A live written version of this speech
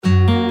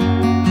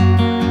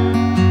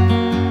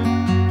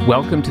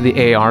Welcome to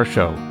the AR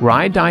Show, where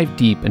I dive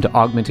deep into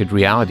augmented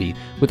reality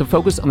with a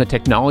focus on the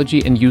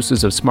technology and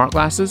uses of smart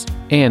glasses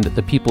and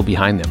the people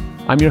behind them.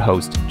 I'm your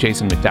host,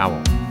 Jason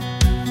McDowell.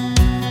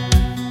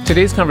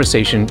 Today's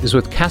conversation is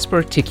with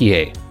Casper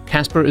Tiquier.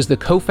 Casper is the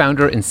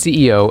co-founder and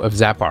CEO of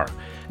Zappar,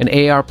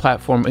 an AR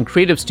platform and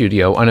creative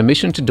studio on a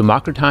mission to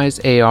democratize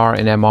AR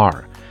and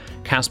MR.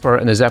 Casper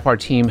and the Zappar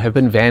team have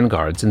been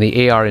vanguards in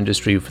the AR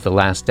industry for the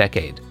last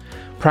decade.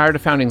 Prior to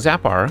founding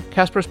Zappar,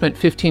 Casper spent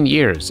 15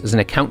 years as an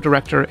account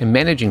director and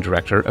managing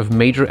director of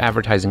major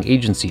advertising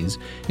agencies,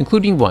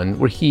 including one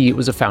where he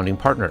was a founding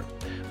partner.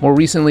 More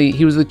recently,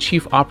 he was the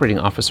chief operating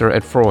officer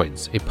at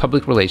Freud's, a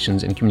public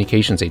relations and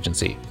communications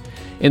agency.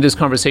 In this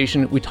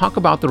conversation, we talk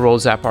about the role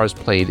Zappar has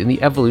played in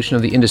the evolution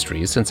of the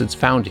industry since its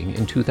founding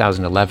in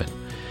 2011.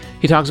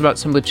 He talks about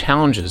some of the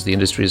challenges the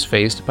industry has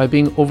faced by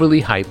being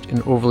overly hyped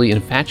and overly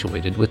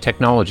infatuated with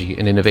technology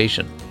and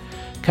innovation.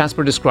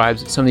 Casper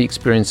describes some of the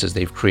experiences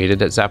they've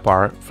created at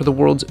Zappar for the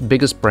world's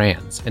biggest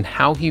brands and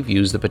how he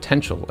views the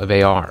potential of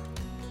AR.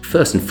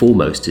 First and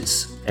foremost,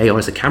 AR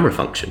is a camera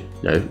function.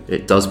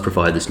 It does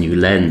provide this new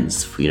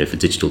lens for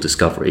digital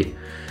discovery.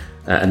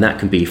 And that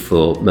can be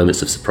for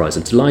moments of surprise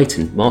and delight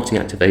in marketing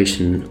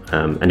activation,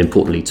 and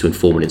importantly to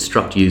inform and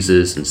instruct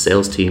users and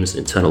sales teams and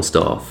internal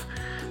staff.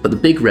 But the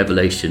big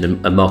revelation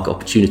and market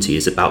opportunity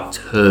is about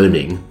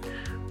turning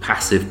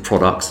passive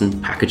products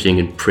and packaging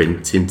and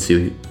print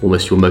into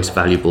almost your most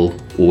valuable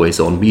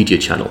always-on media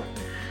channel.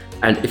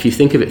 And if you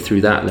think of it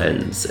through that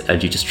lens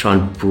and you just try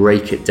and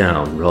break it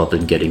down rather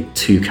than getting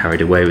too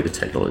carried away with the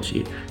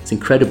technology, it's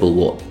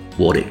incredible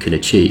what it can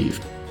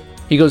achieve.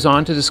 He goes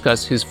on to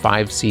discuss his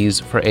 5 C's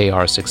for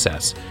AR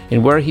success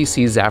and where he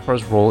sees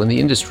Zappar's role in the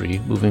industry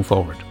moving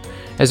forward.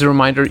 As a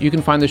reminder, you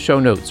can find the show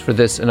notes for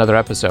this and other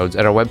episodes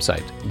at our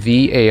website,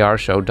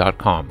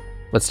 thearshow.com.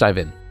 Let's dive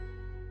in.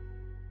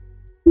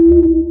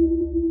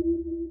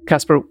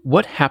 Casper,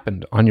 what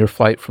happened on your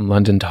flight from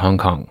London to Hong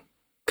Kong?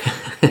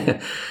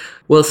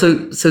 Well,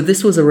 so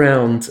this was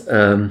around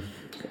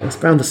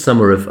the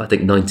summer of, I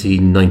think,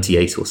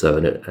 1998 or so,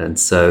 and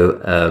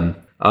so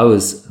I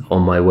was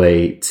on my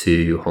way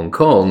to Hong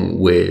Kong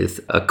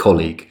with a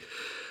colleague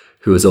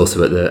who was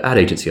also at the ad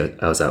agency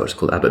I was at, which is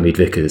called Abbott Mead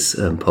Vickers,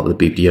 part of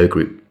the BBDO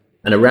group.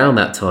 And around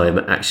that time,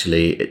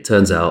 actually, it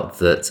turns out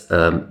that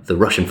the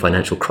Russian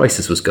financial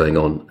crisis was going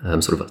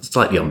on, sort of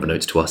slightly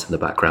unbeknownst to us in the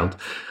background.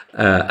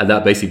 And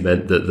that basically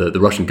meant that the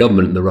Russian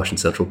government and the Russian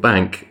central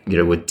bank,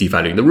 were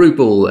devaluing the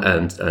ruble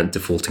and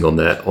defaulting on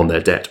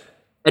their debt.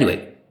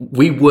 Anyway,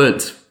 we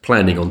weren't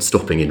planning on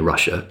stopping in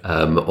Russia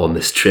on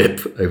this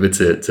trip over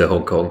to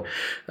Hong Kong.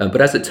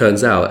 But as it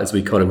turns out, as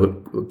we kind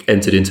of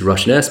entered into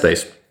Russian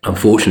airspace,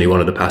 unfortunately,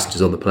 one of the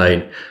passengers on the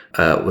plane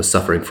was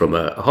suffering from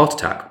a heart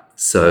attack.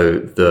 So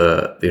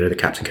the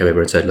captain came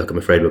over and said, "Look, I'm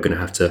afraid we're going to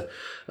have to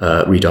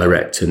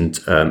redirect and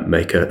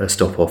make a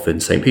stop off in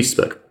St.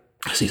 Petersburg."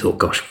 So he thought,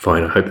 "Gosh,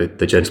 fine. I hope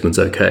the gentleman's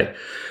okay."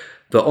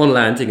 But on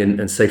landing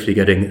and safely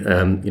getting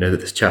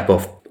this chap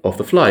off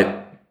the flight,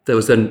 there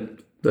was then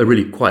a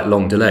really quite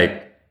long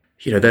delay.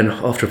 Then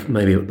after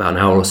maybe about an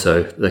hour or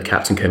so, the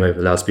captain came over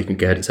the loudspeaker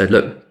again and said,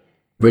 "Look,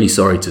 really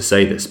sorry to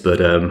say this,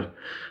 but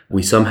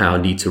we somehow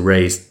need to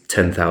raise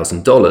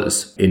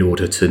 $10,000 in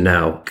order to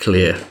now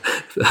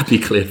be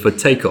cleared for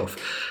takeoff.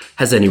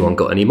 Has anyone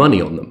got any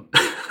money on them?"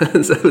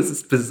 So it was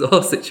this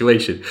bizarre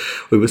situation.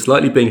 We were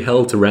slightly being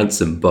held to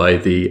ransom by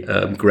the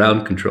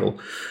ground control,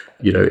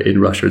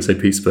 in Russia and St.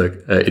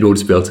 Petersburg, in order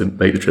to be able to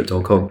make the trip to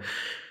Hong Kong.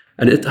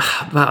 And it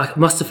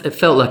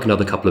felt like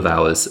another couple of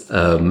hours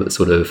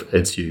sort of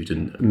ensued,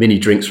 and mini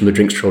drinks from the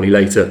drinks trolley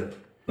later.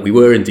 We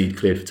were indeed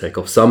cleared for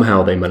takeoff.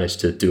 Somehow they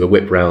managed to do a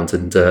whip round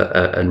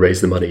and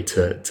raise the money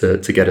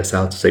to get us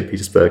out to St.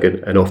 Petersburg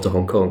and off to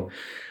Hong Kong.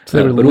 So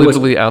they were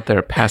literally out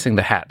there passing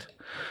the hat.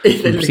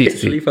 They're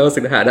literally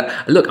passing the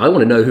hat. Look, I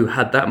want to know who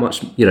had that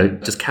much,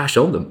 just cash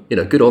on them.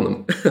 Good on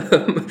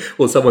them.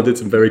 Well, someone did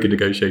some very good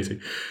negotiating.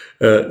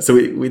 So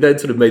we then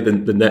sort of made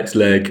the next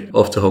leg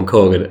off to Hong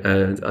Kong,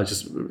 and I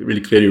just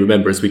really clearly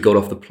remember as we got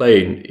off the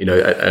plane, and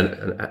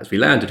as we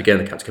landed again,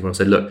 the captain came on and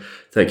said, "Look,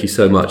 thank you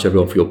so much,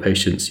 everyone, for your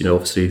patience.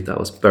 Obviously that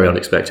was very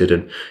unexpected,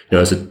 and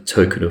as a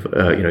token of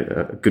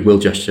a goodwill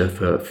gesture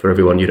for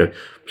everyone,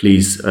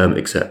 please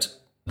accept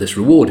this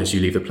reward as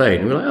you leave the plane."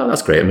 And we're like, "Oh,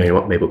 that's great. Maybe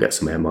we'll get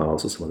some air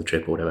miles or some on the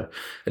trip or whatever."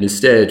 And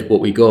instead, what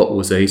we got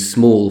was a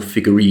small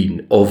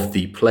figurine of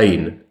the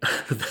plane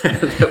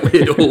that we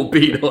had all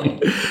been on,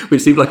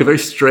 which seemed like a very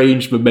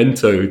strange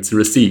memento to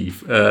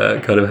receive,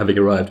 kind of having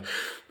arrived.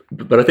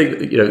 But I think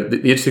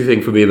the interesting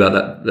thing for me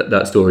about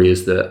that story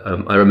is that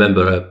I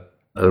remember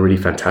a really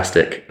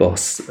fantastic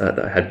boss that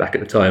I had back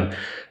at the time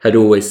had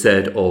always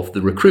said of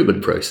the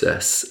recruitment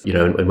process,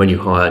 and when you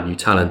hire new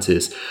talent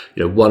is,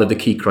 one of the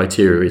key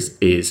criteria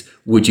is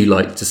would you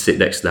like to sit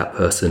next to that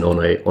person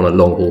on a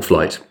long haul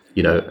flight,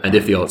 and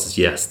if the answer is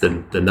yes,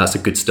 then that's a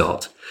good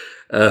start.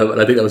 And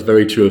I think that was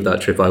very true of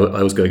that trip.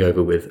 I was going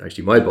over with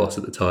actually my boss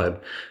at the time,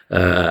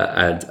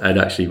 and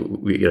actually,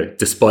 we,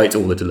 despite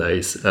all the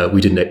delays,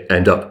 we didn't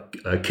end up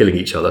killing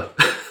each other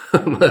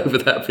over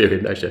that period.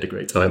 And actually had a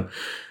great time.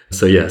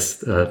 So yes,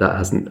 that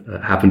hasn't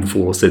happened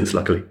before or since,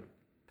 luckily.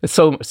 There's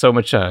so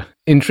much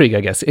intrigue,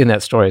 I guess, in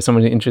that story, so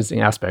many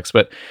interesting aspects.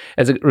 But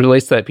as it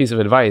relates to that piece of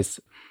advice,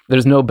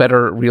 there's no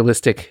better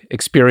realistic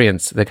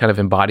experience that kind of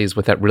embodies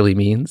what that really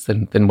means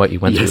than what you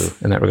went through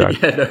in that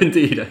regard. Yeah, no,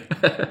 indeed.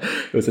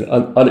 It was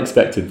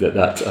unexpected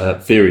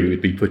that theory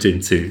would be put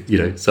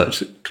into,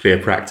 such clear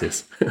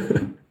practice.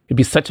 It'd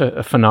be such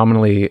a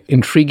phenomenally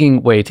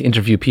intriguing way to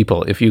interview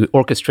people if you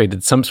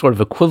orchestrated some sort of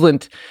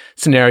equivalent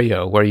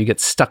scenario where you get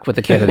stuck with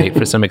a candidate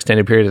for some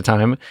extended period of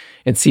time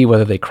and see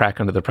whether they crack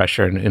under the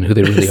pressure and who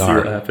they really see are.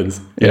 What happens.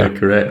 Yeah,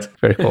 correct.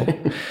 Very cool.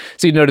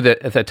 So you noted that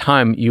at that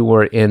time you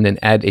were in an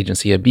ad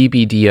agency, a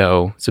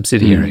BBDO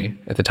subsidiary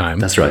at the time.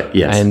 That's right,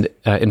 yes.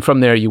 And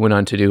from there you went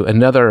on to do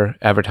another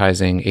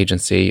advertising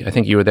agency. I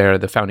think you were there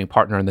the founding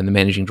partner and then the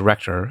managing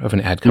director of an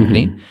ad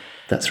company. Mm-hmm.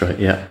 That's right,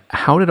 yeah.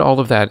 How did all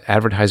of that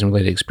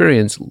advertising-related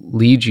experience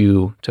lead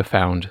you to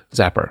found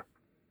Zappar?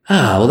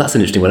 Well, that's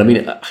an interesting one. I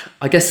mean,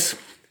 I guess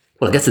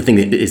the thing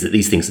is that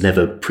these things are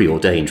never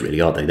preordained, really,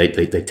 are they?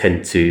 They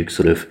tend to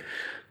sort of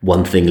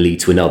one thing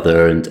lead to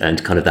another,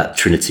 and kind of that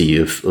trinity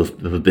of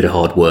a bit of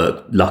hard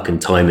work, luck,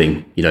 and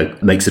timing,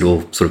 makes it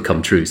all sort of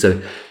come true.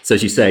 So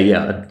as you say,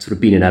 yeah, I've sort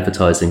of been in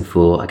advertising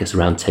for, I guess,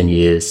 around 10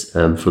 years,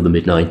 from the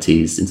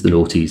mid-90s into the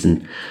noughties,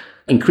 and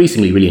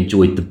increasingly really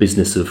enjoyed the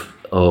business of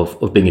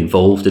being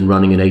involved in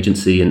running an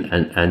agency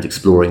and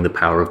exploring the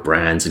power of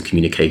brands and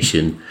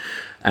communication.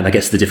 And I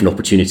guess the different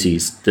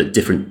opportunities that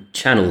different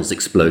channels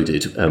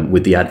exploded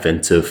with the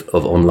advent of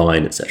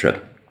online, etc.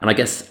 And I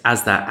guess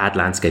as that ad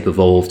landscape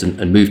evolved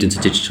and moved into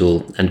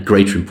digital and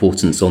greater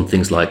importance on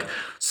things like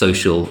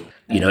social,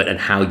 and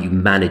how you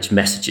manage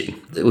messaging,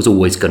 it was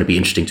always going to be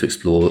interesting to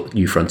explore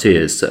new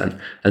frontiers.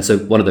 And so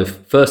one of the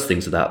first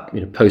things of that,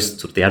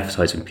 post sort of the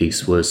advertising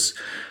piece was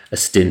a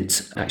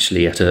stint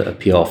actually at a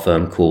PR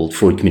firm called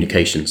Freud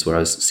Communications, where I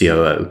was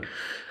COO.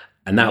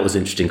 And that was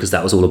interesting because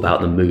that was all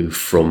about the move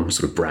from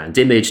sort of brand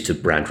image to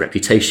brand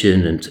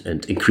reputation,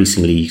 and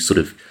increasingly sort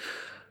of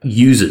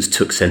users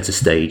took center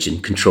stage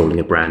in controlling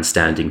a brand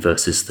standing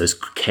versus those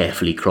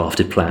carefully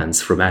crafted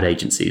plans from ad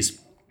agencies.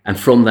 And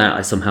from that,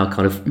 I somehow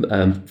kind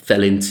of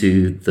fell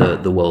into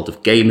the world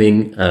of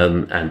gaming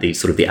and the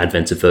sort of the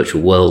advent of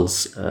virtual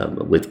worlds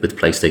with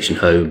PlayStation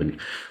Home, and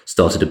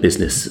started a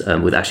business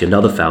with actually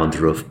another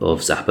founder of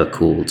Zappar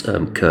called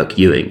Kirk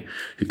Ewing,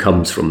 who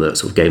comes from the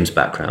sort of games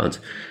background.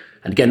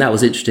 And again, that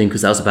was interesting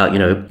because that was about,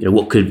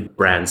 what could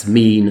brands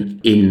mean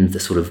in the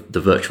sort of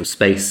the virtual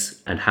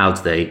space, and how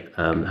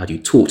do you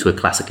talk to a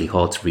classically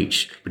hard to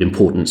reach but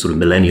important sort of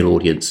millennial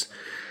audience.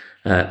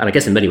 And I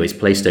guess in many ways,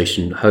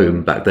 PlayStation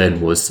Home back then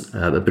was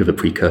a bit of a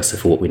precursor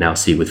for what we now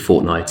see with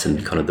Fortnite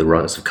and kind of the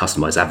rise of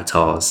customized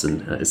avatars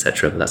and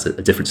etc. But that's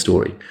a different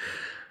story.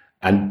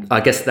 And I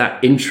guess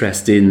that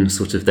interest in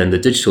sort of then the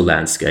digital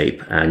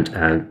landscape and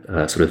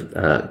sort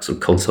of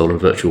console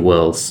and virtual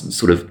worlds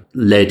sort of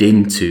led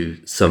into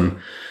some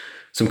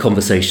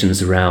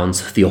conversations around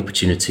the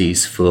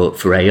opportunities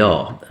for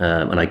AR.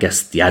 And I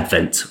guess the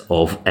advent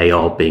of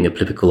AR being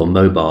applicable on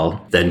mobile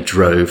then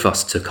drove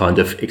us to kind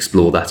of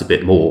explore that a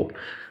bit more.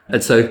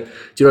 And so, do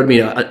you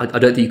know what I mean? I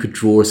don't think you could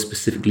draw a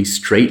specifically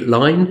straight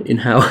line in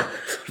how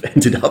it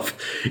ended up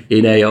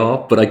in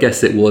AR, but I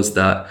guess it was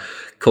that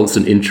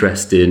constant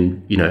interest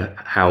in,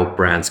 how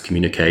brands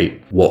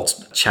communicate, what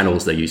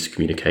channels they use to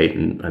communicate,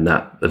 and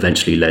that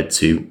eventually led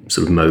to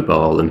sort of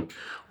mobile and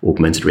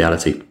augmented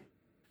reality.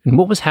 And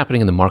what was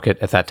happening in the market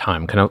at that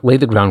time? Kind of lay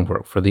the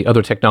groundwork for the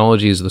other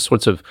technologies, the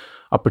sorts of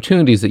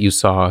opportunities that you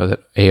saw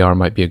that AR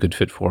might be a good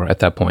fit for at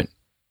that point.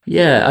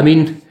 Yeah, I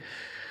mean,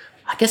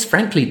 I guess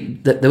frankly,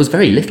 there was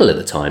very little at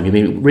the time. I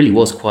mean, it really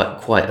was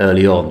quite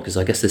early on, because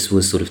I guess this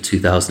was sort of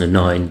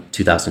 2009,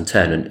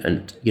 2010.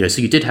 And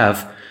so you did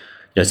have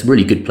some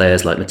really good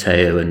players like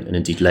Matteo and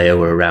indeed Leo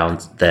were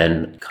around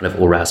then. Kind of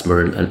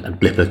Aurasma and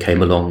Blipper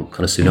came along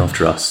kind of soon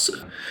after us.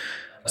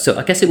 So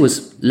I guess it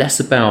was less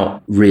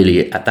about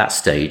really at that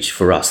stage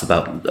for us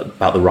about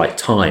the right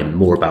time,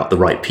 more about the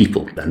right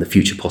people and the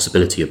future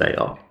possibility of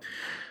AR.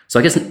 So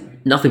I guess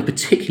nothing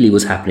particularly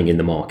was happening in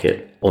the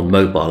market on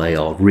mobile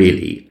AR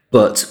really.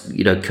 But,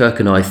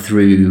 Kirk and I,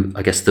 through,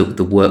 I guess,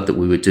 the work that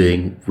we were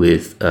doing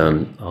with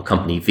our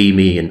company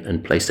VMe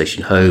and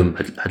PlayStation Home,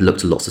 had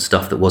looked at lots of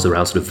stuff that was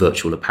around sort of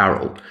virtual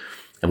apparel.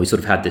 And we sort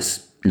of had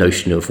this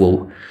notion of,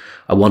 well,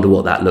 I wonder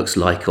what that looks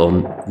like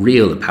on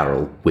real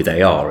apparel with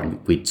AR. And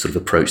we sort of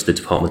approached the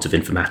Department of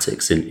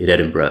Informatics in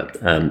Edinburgh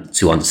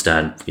to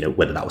understand,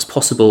 whether that was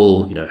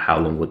possible, how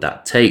long would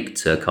that take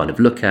to kind of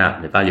look at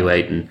and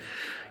evaluate. And,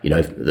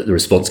 the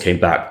response came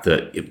back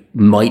that it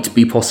might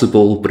be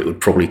possible, but it would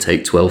probably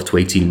take 12 to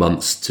 18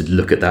 months to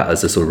look at that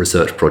as a sort of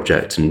research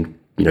project and,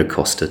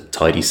 cost a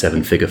tidy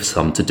 7-figure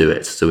sum to do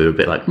it. So we were a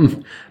bit like,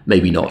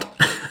 maybe not.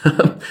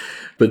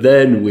 But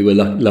then we were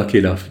lucky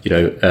enough,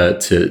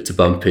 to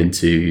bump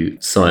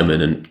into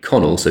Simon and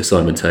Connell, so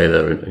Simon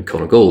Taylor and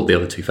Connor Gould, the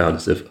other two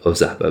founders of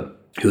Zappar.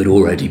 who had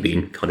already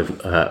been kind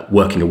of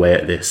working away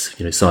at this.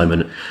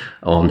 Simon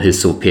on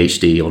his sort of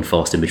PhD on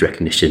fast image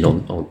recognition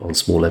on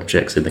small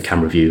objects in the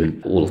camera view,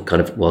 and all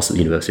kind of whilst at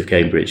the University of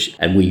Cambridge.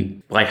 And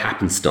we, by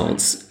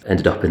happenstance,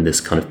 ended up in this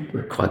kind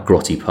of quite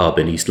grotty pub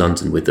in East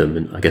London with them,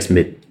 and I guess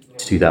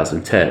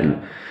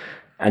mid-2010.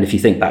 And if you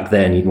think back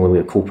then, even when we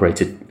were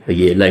incorporated a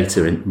year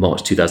later in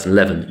March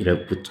 2011,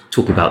 we're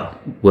talking about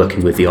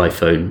working with the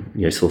iPhone,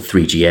 sort of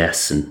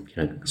 3GS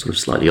and, sort of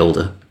slightly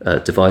older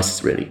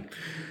devices, really.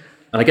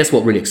 And I guess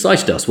what really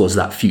excited us was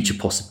that future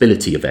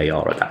possibility of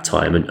AR at that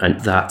time, and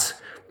that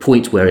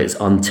point where it's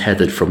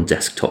untethered from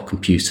desktop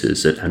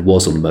computers and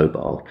was on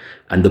mobile,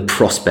 and the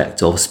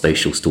prospect of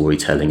spatial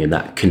storytelling and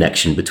that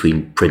connection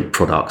between print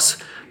products,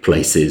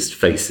 places,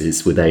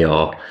 faces with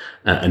AR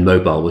and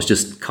mobile was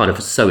just kind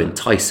of so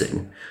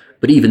enticing.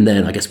 But even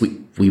then, I guess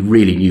we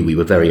really knew we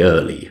were very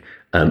early.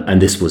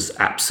 And this was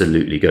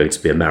absolutely going to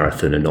be a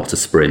marathon and not a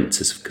sprint,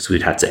 because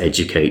we'd had to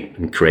educate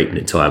and create an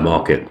entire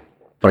market.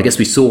 But I guess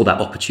we saw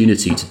that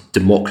opportunity to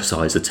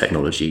democratize the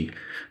technology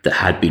that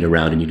had been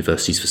around in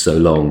universities for so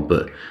long,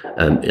 but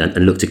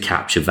and look to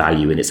capture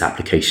value in its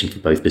application for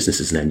both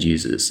businesses and end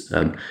users.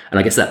 And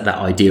I guess that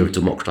idea of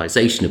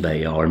democratization of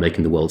AR and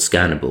making the world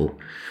scannable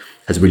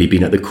has really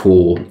been at the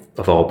core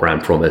of our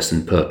brand promise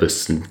and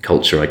purpose and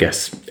culture, I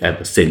guess,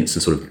 ever since,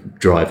 and sort of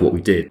drive what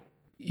we did.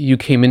 You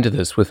came into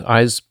this with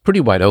eyes pretty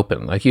wide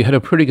open. Like, you had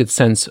a pretty good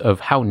sense of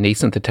how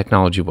nascent the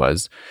technology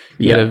was.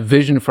 You had a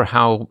vision for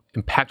how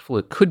impactful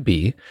it could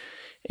be.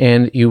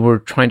 And you were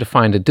trying to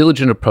find a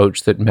diligent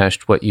approach that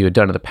meshed what you had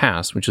done in the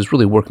past, which is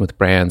really working with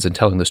brands and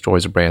telling the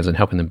stories of brands and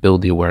helping them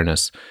build the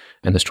awareness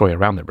and the story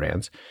around their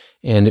brands,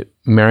 and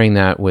marrying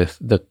that with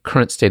the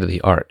current state of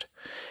the art.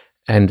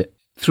 And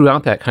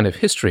throughout that kind of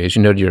history, as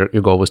you noted,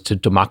 your goal was to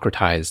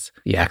democratize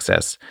the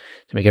access,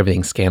 to make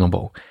everything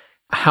scannable.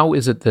 How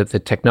is it that the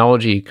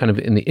technology kind of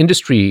in the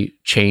industry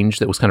changed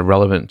that was kind of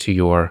relevant to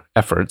your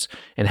efforts?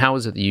 And how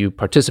is it that you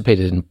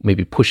participated in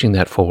maybe pushing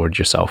that forward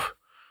yourself?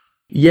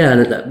 Yeah,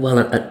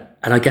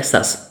 and I guess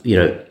that's,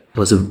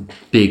 was a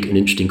big and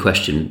interesting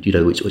question,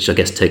 which I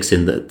guess takes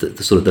in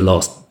the sort of the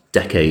last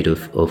decade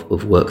of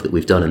work that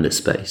we've done in this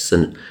space.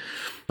 And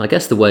I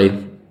guess the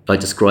way I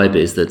describe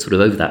it is that sort of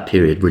over that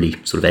period, really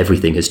sort of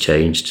everything has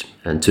changed,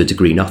 and to a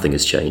degree, nothing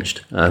has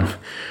changed. And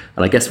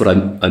I guess what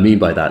I mean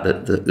by that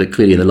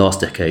clearly in the last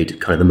decade,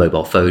 kind of the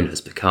mobile phone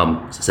has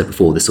become, as I said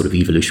before, this sort of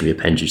evolutionary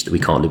appendage that we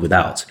can't live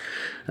without,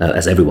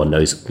 as everyone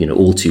knows,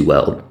 all too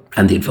well.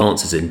 And the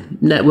advances in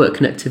network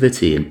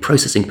connectivity and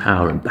processing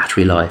power and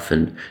battery life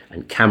and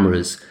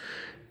cameras,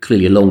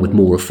 clearly along with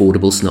more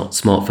affordable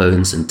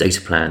smartphones and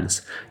data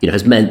plans,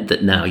 has meant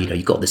that now,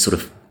 you've got this sort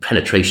of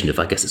penetration of,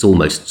 I guess it's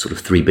almost sort of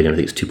 3 billion, I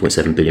think it's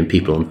 2.7 billion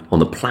people on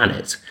the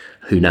planet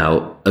who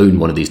now own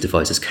one of these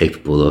devices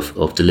capable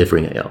of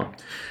delivering AR.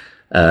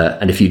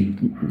 And if you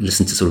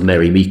listen to sort of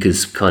Mary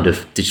Meeker's kind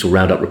of digital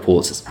roundup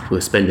reports,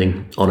 we're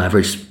spending on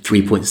average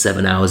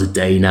 3.7 hours a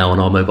day now on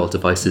our mobile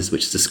devices,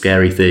 which is a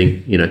scary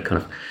thing,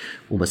 kind of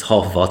almost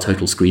half of our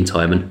total screen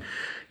time. And,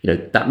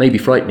 that may be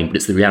frightening, but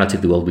it's the reality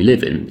of the world we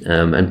live in.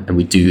 And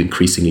we do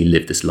increasingly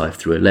live this life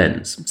through a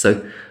lens.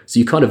 So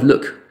you kind of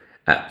look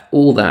at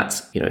all that,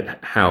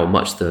 how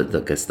much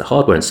the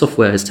hardware and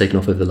software has taken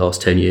off over the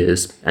last 10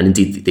 years, and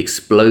indeed the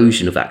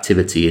explosion of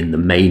activity in the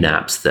main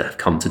apps that have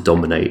come to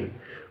dominate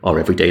our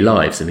everyday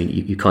lives. I mean,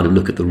 you kind of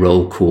look at the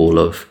roll call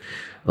of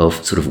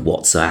sort of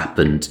WhatsApp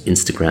and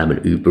Instagram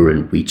and Uber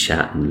and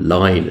WeChat and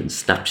Line and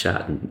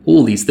Snapchat and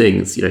all these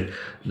things,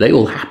 they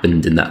all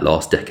happened in that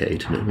last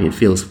decade. I mean, it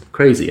feels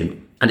crazy,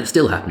 and it's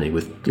still happening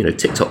with,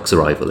 TikTok's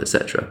arrival,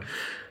 etc.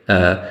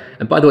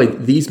 And by the way,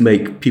 these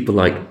make people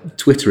like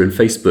Twitter and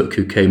Facebook,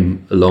 who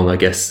came along, I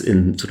guess,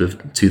 in sort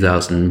of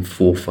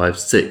 2004, 5,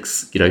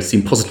 6,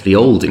 seem positively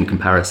old in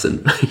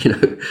comparison.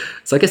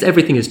 So I guess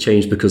everything has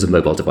changed because of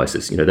mobile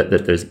devices.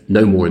 That there's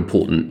no more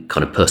important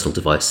kind of personal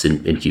device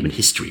in human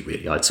history,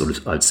 really. I'd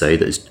say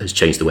that has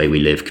changed the way we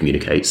live,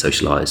 communicate,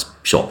 socialize,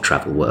 shop,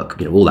 travel,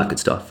 work, all that good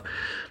stuff.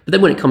 But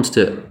then when it comes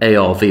to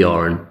AR,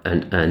 VR,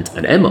 and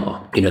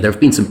MR, there have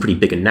been some pretty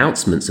big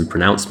announcements and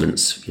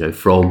pronouncements,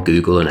 from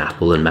Google and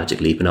Apple and Magic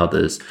Leap and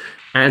others,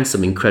 and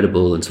some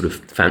incredible and sort of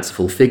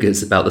fanciful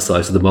figures about the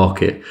size of the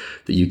market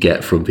that you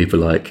get from people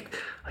like,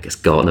 I guess,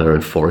 Gartner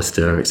and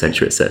Forrester, et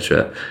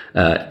cetera,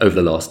 over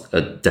the last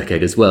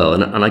decade as well.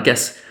 And I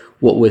guess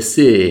what we're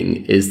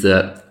seeing is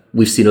that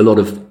we've seen a lot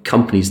of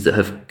companies that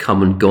have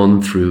come and gone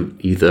through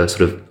either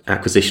sort of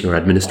acquisition or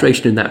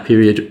administration in that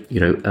period,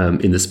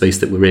 in the space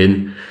that we're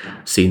in,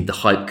 seen the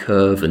hype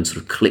curve and sort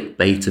of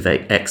clickbait of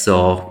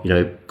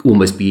XR,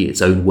 almost be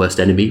its own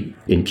worst enemy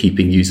in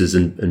keeping users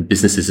and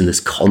businesses in this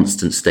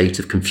constant state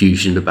of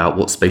confusion about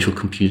what spatial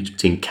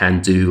computing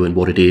can do and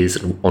what it is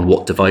and on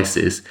what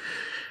devices,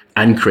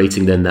 and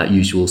creating then that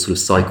usual sort of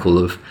cycle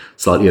of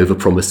slightly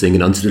over-promising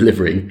and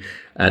under-delivering.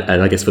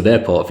 And I guess for their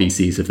part,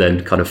 VCs have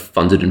then kind of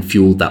funded and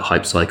fueled that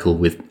hype cycle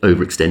with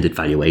overextended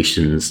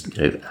valuations,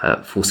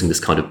 forcing this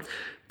kind of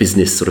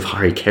business sort of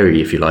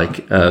hara-kiri, if you like,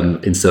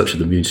 in search of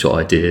the moonshot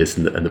ideas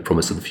and the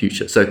promise of the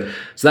future. So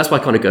that's why I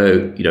kind of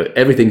go,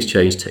 everything's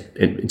changed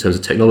in terms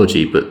of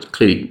technology, but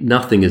clearly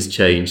nothing has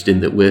changed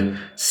in that we're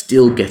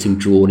still getting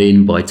drawn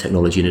in by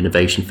technology and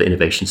innovation for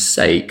innovation's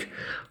sake,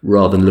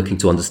 rather than looking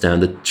to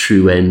understand the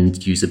true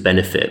end user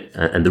benefit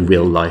and the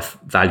real life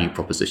value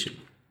proposition.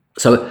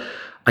 So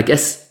I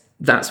guess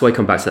that's why I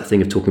come back to that thing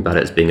of talking about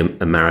it as being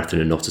a marathon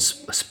and not a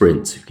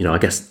sprint. I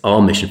guess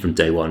our mission from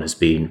day one has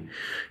been,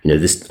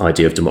 this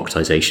idea of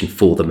democratization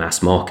for the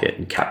mass market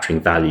and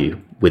capturing value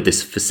with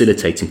this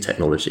facilitating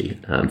technology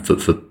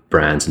for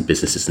brands and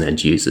businesses and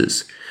end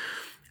users.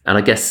 And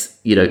I guess,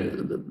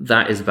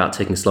 that is about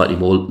taking a slightly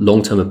more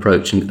long-term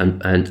approach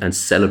and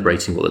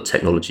celebrating what the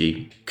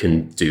technology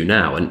can do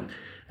now.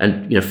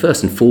 And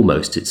first and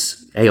foremost,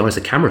 it's AR as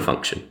a camera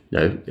function.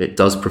 It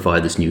does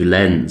provide this new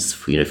lens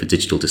for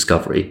digital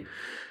discovery.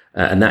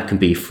 And that can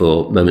be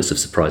for moments of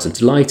surprise and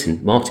delight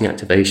in marketing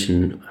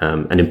activation,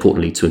 and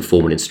importantly, to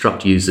inform and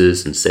instruct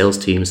users and sales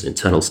teams and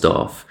internal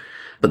staff.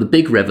 But the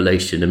big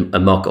revelation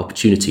and market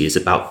opportunity is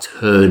about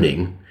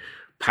turning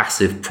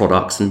passive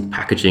products and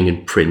packaging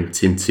and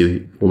print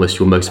into almost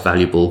your most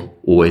valuable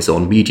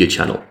always-on media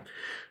channel.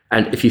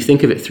 And if you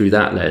think of it through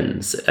that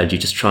lens and you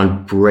just try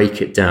and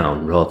break it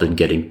down rather than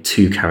getting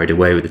too carried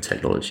away with the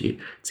technology,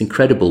 it's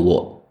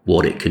incredible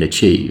what it can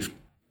achieve.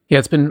 Yeah,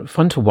 it's been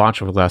fun to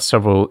watch over the last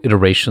several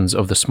iterations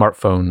of the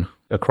smartphone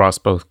across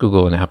both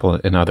Google and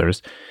Apple and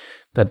others,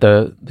 that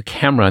the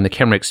camera and the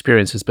camera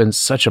experience has been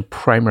such a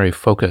primary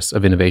focus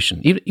of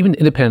innovation, even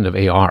independent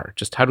of AR.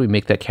 Just how do we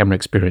make that camera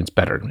experience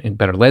better, in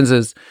better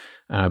lenses,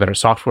 better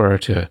software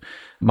to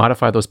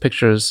modify those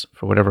pictures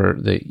for whatever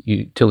the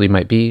utility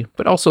might be.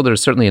 But also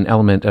there's certainly an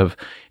element of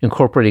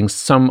incorporating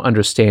some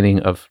understanding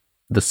of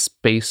the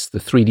space, the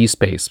 3D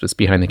space that's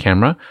behind the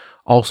camera,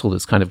 also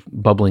that's kind of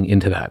bubbling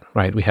into that,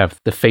 right? We have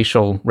the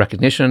facial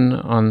recognition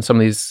on some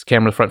of these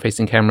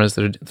front-facing cameras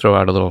that throw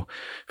out a little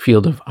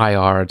field of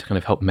IR to kind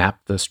of help map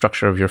the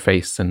structure of your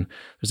face. And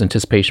there's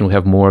anticipation we'll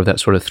have more of that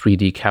sort of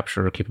 3D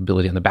capture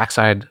capability on the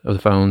backside of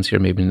the phones here,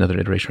 maybe another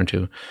iteration or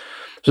two.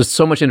 So there's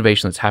so much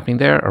innovation that's happening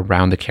there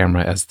around the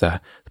camera as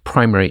the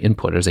primary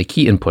input, as a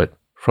key input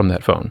from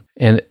that phone.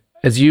 And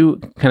as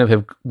you kind of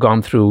have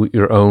gone through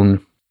your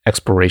own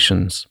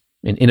explorations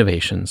and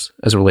innovations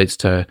as it relates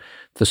to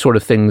the sort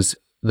of things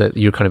that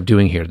you're kind of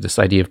doing here, this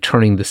idea of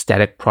turning the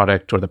static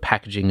product or the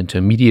packaging into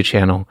a media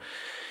channel,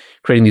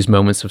 creating these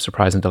moments of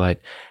surprise and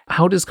delight.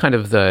 How does kind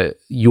of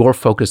your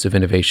focus of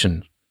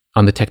innovation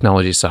on the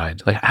technology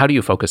side, like how do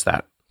you focus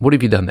that? What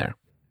have you done there?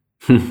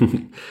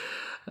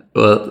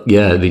 Well,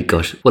 yeah,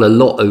 a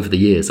lot over the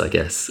years, I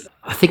guess.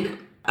 I think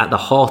at the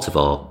heart of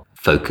our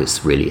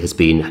focus really has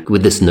been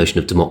with this notion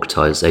of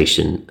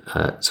democratization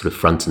sort of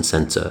front and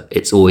center.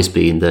 It's always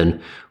been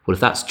then, well, if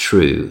that's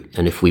true,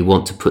 and if we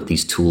want to put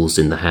these tools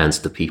in the hands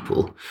of the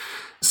people,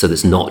 so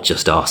there's not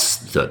just us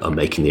that are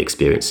making the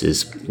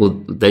experiences, well,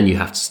 then you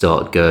have to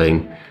start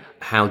going,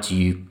 how do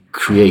you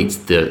create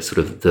the sort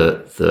of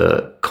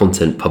the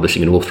content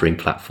publishing and authoring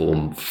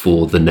platform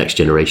for the next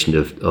generation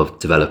of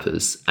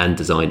developers and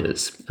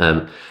designers?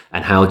 And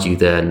how do you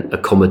then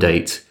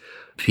accommodate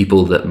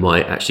people that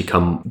might actually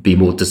be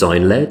more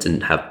design-led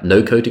and have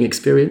no coding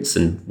experience,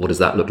 and what does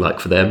that look like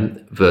for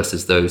them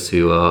versus those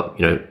who are,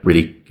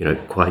 really,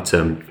 quite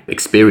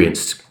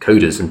experienced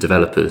coders and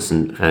developers,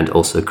 and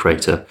also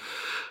create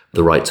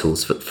the right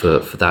tools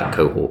for that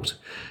cohort.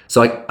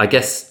 So I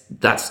guess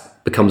that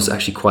becomes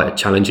actually quite a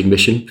challenging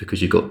mission,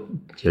 because you've got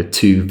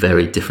two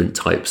very different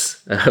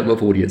types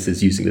of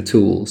audiences using the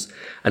tools.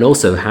 And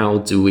also, how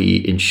do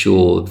we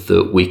ensure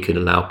that we can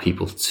allow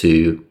people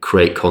to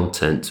create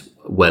content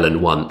well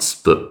and once,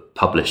 but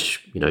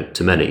publish,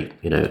 to many,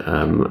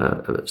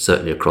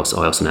 certainly across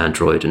iOS and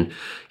Android. And,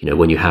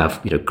 when you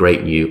have,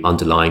 great new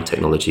underlying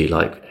technology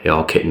like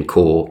ARKit and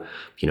Core,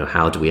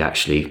 how do we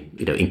actually,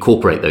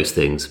 incorporate those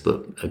things,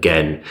 but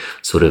again,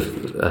 sort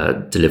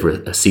of deliver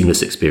a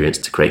seamless experience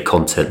to create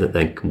content that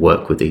then can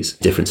work with these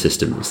different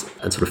systems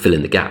and sort of fill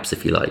in the gaps,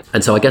 if you like.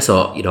 And so I guess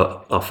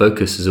our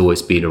focus has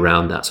always been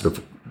around that sort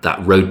of that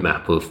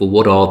roadmap of, well,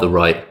 what are the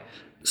right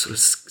sort of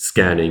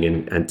scanning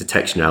and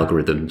detection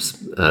algorithms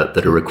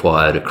that are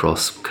required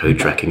across code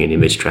tracking and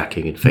image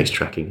tracking and face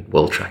tracking and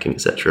world tracking,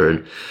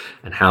 etc.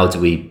 And how do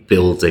we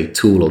build a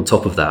tool on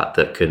top of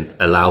that can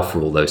allow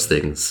for all those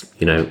things,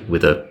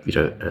 with a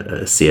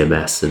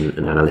CMS and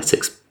an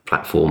analytics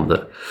platform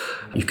that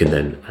you can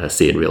then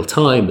see in real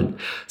time. And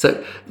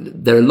so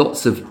there are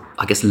lots of,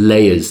 I guess,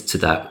 layers to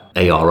that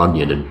AR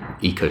onion and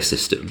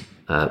ecosystem.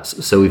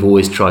 So we've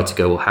always tried to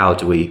go, well, how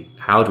do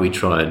we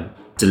try and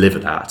deliver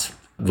that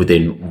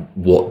within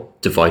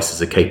what devices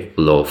are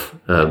capable of,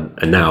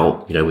 and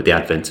now, with the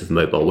advent of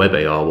mobile web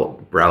AR,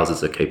 what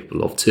browsers are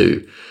capable of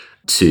too,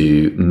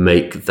 to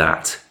make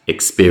that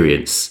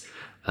experience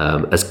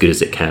as good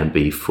as it can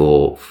be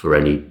for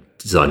any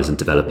designers and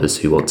developers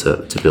who want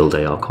to build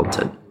AR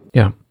content.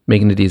 Yeah,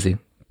 making it easy,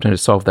 trying to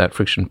solve that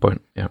friction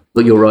point. Yeah,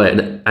 but you're right,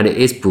 and it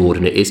is broad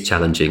and it is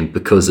challenging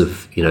because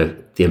of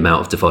the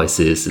amount of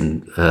devices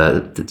and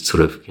the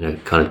sort of,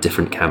 kind of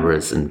different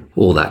cameras and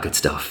all that good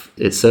stuff.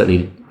 It's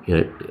certainly,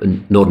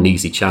 not an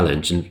easy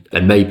challenge.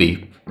 And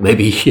maybe,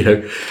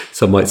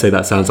 some might say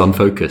that sounds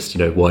unfocused.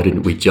 Why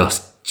didn't we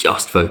just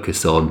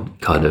focus on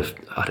kind of,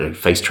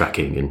 face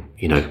tracking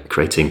and,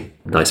 creating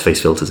nice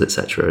face filters,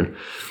 etc. And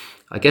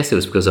I guess it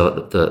was because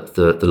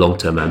the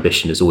long-term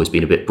ambition has always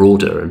been a bit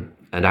broader,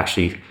 and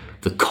actually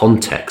the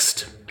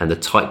context and the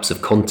types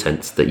of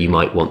content that you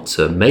might want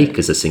to make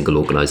as a single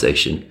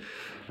organization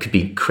could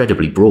be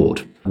incredibly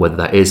broad, whether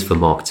that is for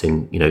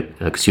marketing,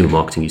 consumer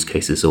marketing use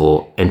cases,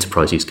 or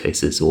enterprise use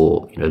cases,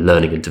 or,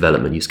 learning and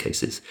development use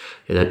cases.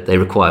 They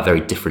require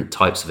very different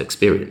types of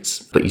experience,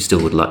 but you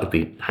still would like to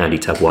be handy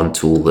to have one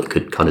tool that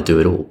could kind of do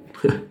it all.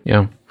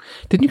 Yeah.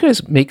 Didn't you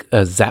guys make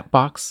a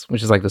Zapbox,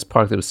 which is like this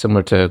product that was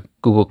similar to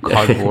Google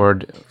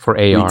Cardboard for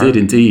AR? We did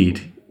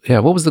indeed. Yeah.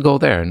 What was the goal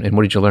there, and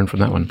what did you learn from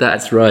that one?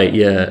 That's right.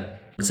 Yeah.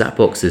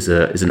 Zapbox is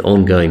an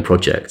ongoing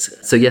project.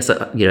 So yes,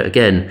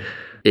 again,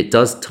 it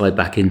does tie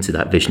back into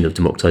that vision of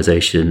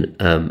democratization,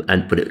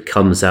 but it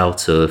comes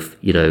out of,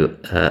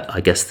 I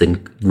guess, the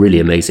really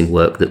amazing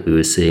work that we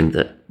were seeing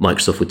that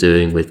Microsoft were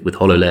doing with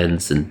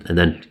HoloLens, and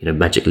then,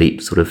 Magic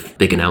Leap, sort of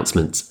big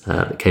announcements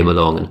that came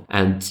along.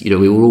 And,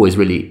 we were always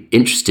really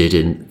interested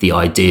in the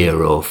idea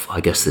of, I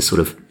guess, this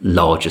sort of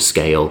larger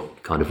scale,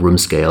 kind of room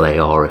scale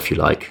AR, if you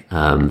like,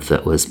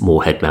 that was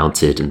more head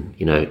mounted and,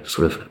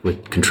 sort of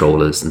with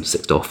controllers and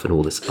 6DoF and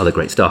all this other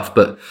great stuff.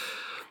 But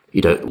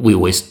we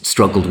always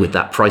struggled with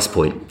that price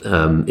point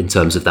in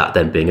terms of that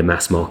then being a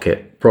mass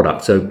market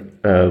product. So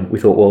we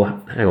thought, well,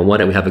 hang on, why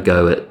don't we have a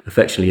go at,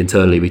 affectionately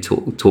internally, we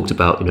talked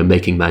about,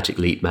 making Magic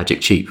Leap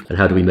magic cheap, and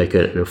how do we make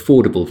an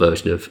affordable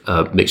version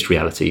of mixed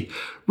reality,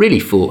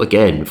 really for,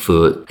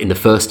 in the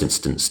first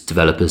instance,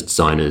 developers,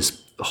 designers,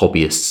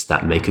 hobbyists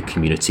that make a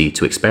community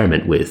to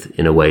experiment with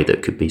in a way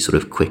that could be sort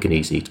of quick and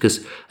easy.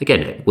 Because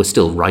again, we're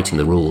still writing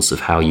the rules of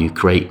how you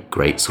create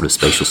great sort of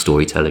spatial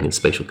storytelling and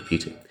spatial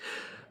computing.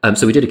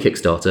 So we did a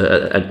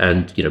Kickstarter,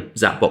 and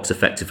Zapbox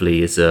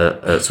effectively is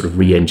a sort of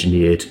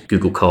re-engineered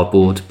Google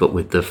Cardboard, but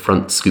with the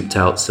front scooped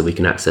out so we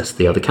can access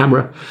the other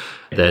camera.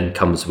 It then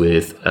comes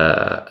with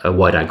a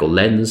wide-angle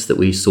lens that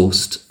we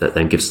sourced that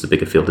then gives us a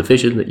bigger field of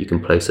vision that you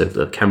can place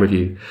over the camera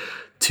view.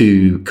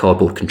 2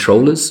 cardboard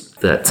controllers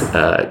that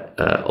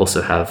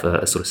also have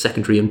a sort of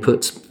secondary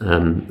input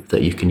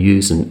that you can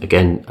use, and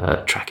again,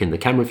 track in the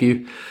camera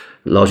view.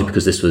 Largely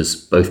because this was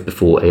both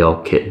before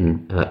ARKit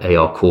and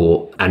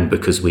ARCore, and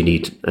because we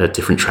need a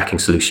different tracking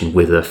solution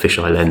with a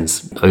fisheye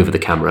lens over the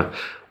camera,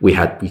 we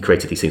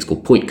created these things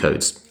called point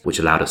codes, which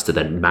allowed us to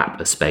then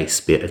map a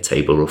space, be it a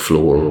table or a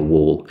floor or a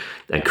wall,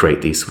 and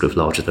create these sort of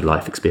larger than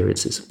life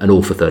experiences, and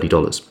all for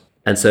 $30.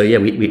 And so, yeah,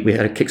 we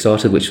had a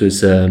Kickstarter which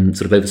was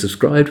sort of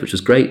oversubscribed, which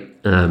was great.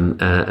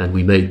 And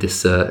we made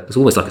this, it was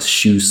almost like a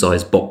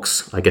shoe-sized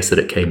box, I guess, that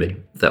it came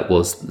in. That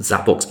was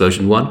Zapbox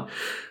version 1.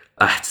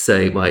 I have to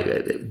say,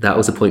 that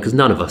was a point, because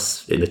none of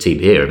us in the team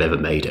here have ever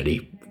made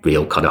any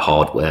real kind of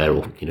hardware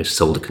or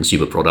sold a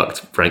consumer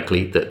product,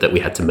 frankly, that we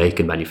had to make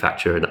and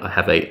manufacture. And I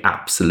have a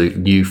absolute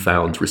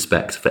newfound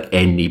respect for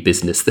any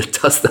business that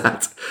does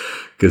that,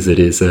 because it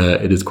is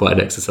quite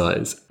an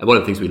exercise. And one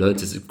of the things we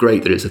learned is it's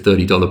great that it's a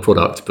 $30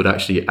 product, but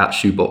actually at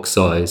shoebox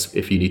size,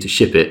 if you need to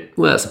ship it,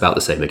 well, it's about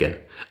the same again.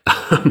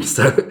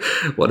 So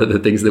one of the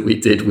things that we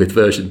did with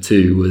version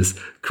 2 was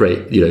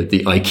create,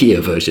 the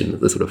IKEA version,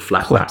 the sort of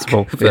flat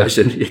pack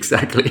version,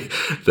 exactly,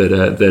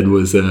 that then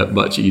was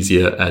much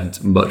easier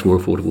and much more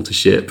affordable to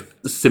ship.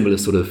 Similar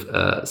sort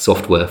of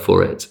software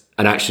for it.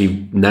 And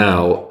actually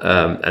now,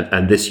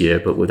 and this year,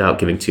 but without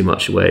giving too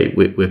much away,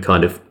 we're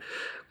kind of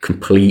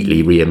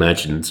completely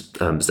reimagined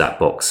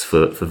Zapbox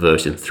for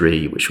version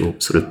 3, which will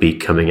sort of be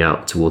coming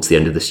out towards the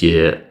end of this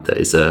year. That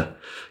is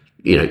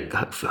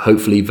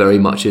hopefully very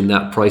much in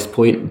that price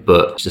point,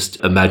 but just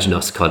imagine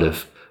us kind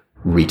of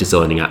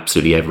redesigning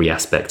absolutely every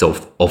aspect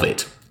of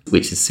it,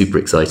 which is super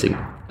exciting.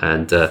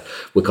 And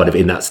we're kind of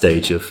in that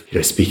stage of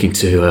speaking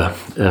to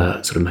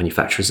sort of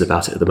manufacturers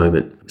about it at the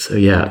moment. So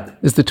yeah.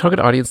 Is the target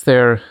audience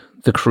there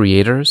the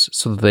creators,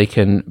 so that they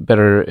can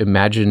better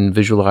imagine,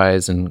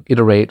 visualize, and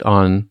iterate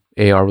on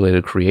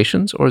AR-related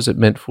creations, or is it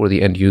meant for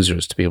the end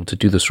users to be able to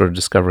do the sort of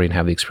discovery and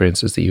have the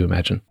experiences that you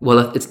imagine? Well,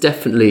 it's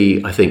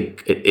definitely, I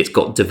think, it's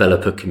got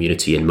developer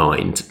community in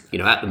mind.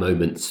 At the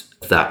moment,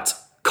 that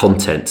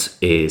content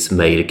is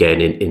made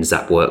again in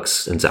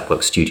ZapWorks, and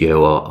ZapWorks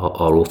Studio,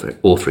 our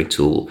authoring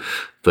tool.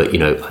 But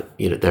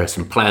there are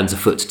some plans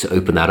afoot to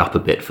open that up a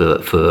bit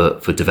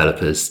for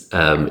developers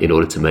in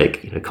order to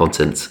make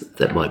content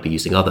that might be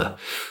using other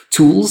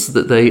tools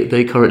that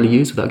they currently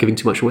use without giving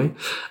too much away.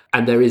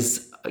 And there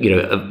is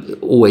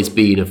always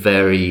been a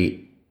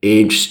very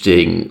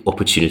interesting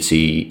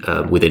opportunity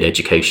within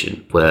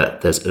education, where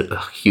there's a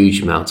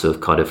huge amount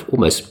of kind of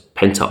almost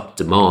pent-up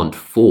demand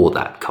for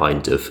that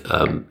kind of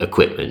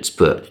equipment,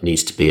 but it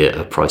needs to be at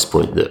a price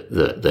point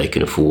that they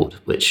can afford,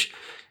 which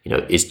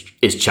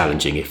is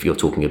challenging if you're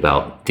talking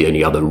about the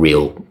only other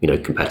real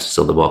competitors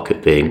on the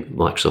market being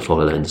Microsoft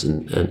HoloLens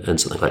and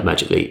something like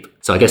Magic Leap.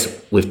 So I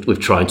guess we've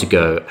tried to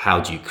go, how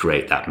do you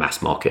create that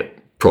mass market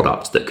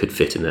product that could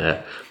fit in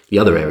there. The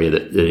other area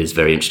that is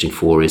very interesting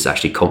for is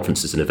actually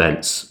conferences and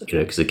events,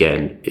 because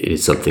again, it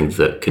is something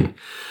that can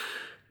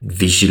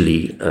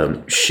visually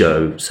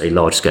show, say,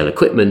 large-scale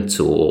equipment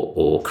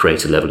or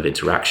create a level of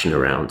interaction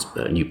around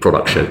new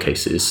product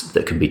showcases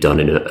that can be done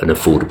in an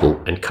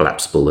affordable and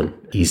collapsible and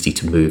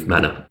easy-to-move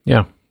manner.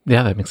 Yeah,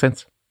 that makes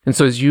sense. And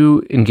so as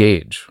you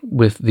engage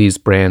with these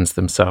brands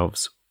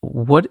themselves,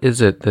 what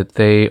is it that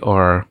they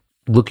are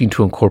looking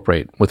to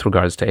incorporate with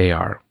regards to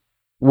AR?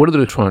 What are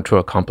they trying to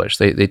accomplish?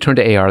 They turn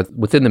to AR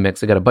within the mix.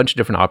 They got a bunch of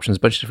different options, a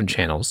bunch of different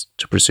channels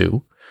to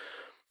pursue.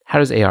 How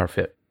does AR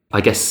fit? I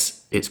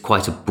guess it's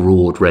quite a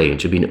broad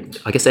range. I mean,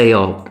 I guess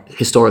AR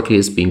historically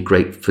has been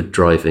great for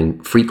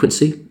driving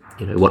frequency.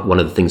 One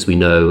of the things we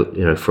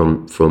know,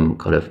 from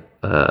kind of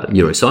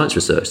neuroscience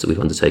research that we've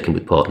undertaken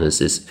with partners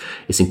is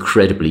it's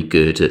incredibly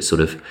good at sort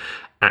of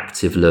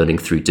active learning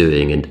through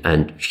doing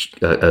and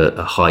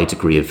a high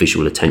degree of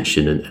visual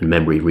attention and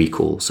memory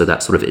recall. So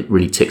that sort of, it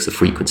really ticks a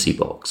frequency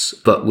box.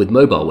 But with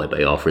mobile web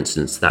AR, for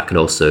instance, that can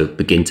also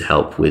begin to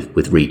help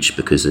with reach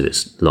because of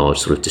its large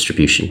sort of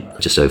distribution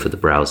just over the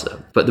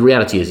browser. But the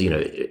reality is,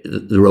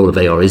 the role of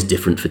AR is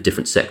different for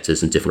different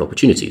sectors and different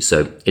opportunities.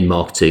 So in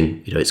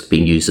marketing, it's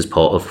being used as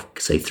part of,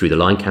 say, through the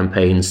line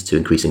campaigns to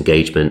increase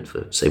engagement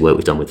for, say, work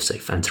we've done with, say,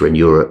 Fanta in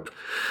Europe.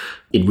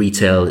 In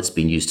retail, it's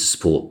been used to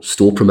support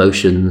store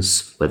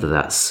promotions, whether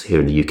that's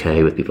here in the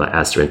UK with people like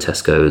Asda and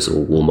Tesco's,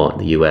 or Walmart in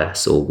the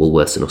US, or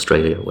Woolworths in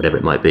Australia, whatever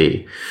it might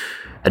be.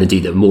 And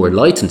indeed, a more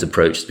enlightened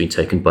approach has been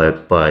taken by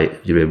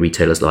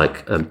retailers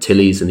like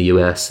Tilly's in the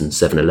US and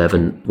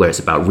 7-Eleven, where it's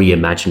about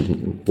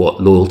reimagining what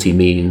loyalty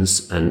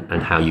means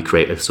and how you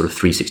create a sort of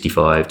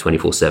 365,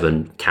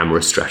 24/7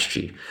 camera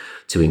strategy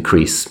to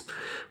increase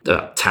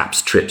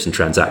taps, trips, and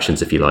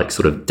transactions, if you like,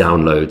 sort of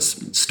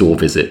downloads, store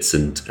visits,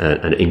 and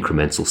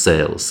incremental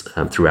sales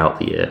throughout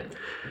the year.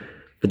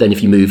 But then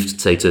if you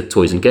move, say, to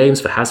toys and games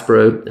for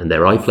Hasbro and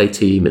their iPlay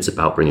team, it's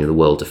about bringing the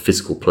world of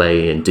physical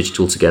play and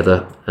digital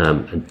together,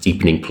 and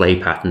deepening play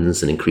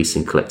patterns and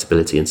increasing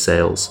collectability and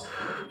sales.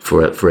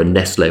 For a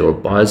Nestle or a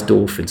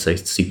Beiersdorf in, say,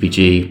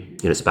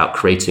 CPG, it's about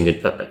creating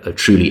a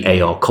truly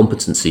AR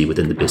competency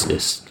within the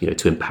business,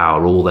 to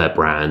empower all their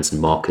brands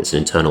and markets and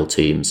internal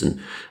teams. And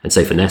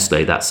say for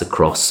Nestle, that's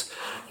across,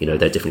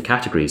 their different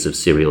categories of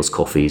cereals,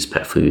 coffees,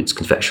 pet foods,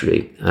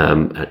 confectionery,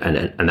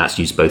 and that's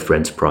used both for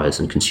enterprise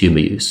and consumer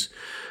use.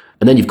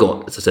 And then you've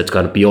got, as I said,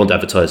 kind of beyond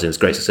advertising, there's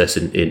great success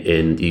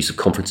in the use of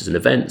conferences and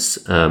events,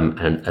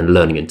 and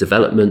learning and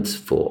development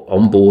for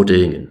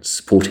onboarding and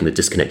supporting the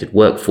disconnected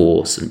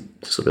workforce, and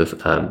sort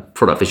of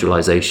product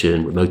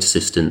visualization, remote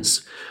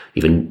assistance,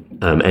 even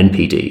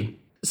NPD.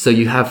 So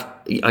you have,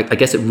 I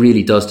guess it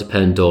really does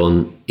depend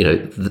on,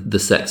 the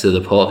sector,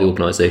 the part of the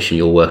organization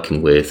you're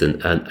working with,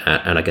 and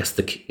I guess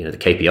the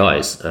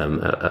KPIs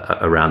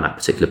around that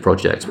particular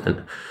project.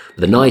 And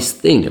the nice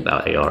thing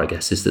about AR, I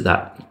guess, is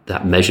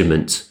that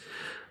measurement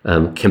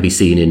can be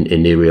seen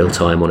in near real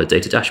time on a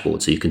data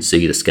dashboard. So you can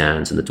see the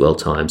scans and the dwell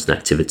times and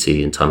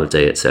activity and time of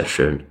day,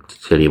 etc. And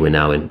clearly we're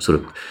now in sort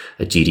of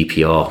a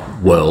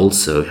GDPR world,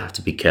 so you have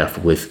to be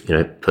careful with,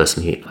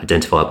 personally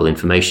identifiable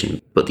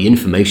information. But the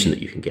information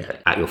that you can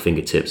get at your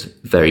fingertips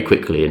very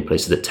quickly in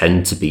places that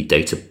tend to be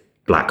data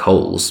black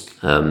holes.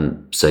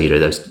 So,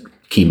 those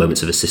key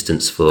moments of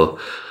assistance for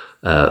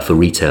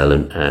retail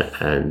and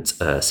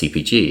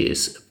CPG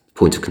is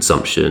point of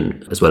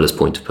consumption as well as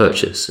point of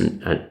purchase,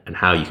 and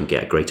how you can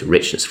get a greater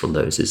richness from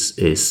those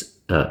is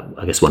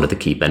I guess one of the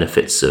key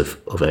benefits of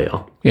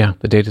AR. Yeah,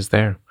 the data's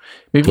there.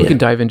 Maybe we can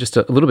dive in just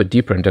a little bit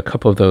deeper into a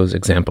couple of those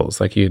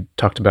examples. Like you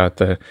talked about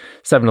the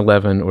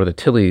 7-Eleven or the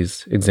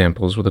Tilly's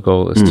examples, where the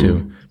goal is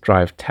to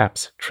drive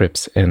taps,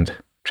 trips, and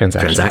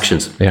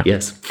transactions. Yeah.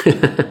 Yes.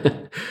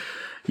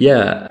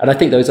 Yeah, and I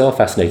think those are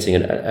fascinating,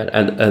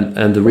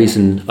 and the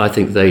reason I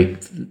think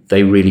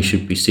they really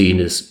should be seen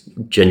as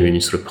genuine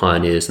sort of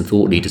pioneers and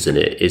thought leaders in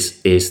it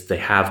is they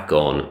have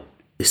gone,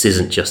 this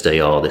isn't just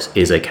AR, this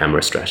is a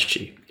camera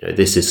strategy.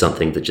 This is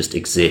something that just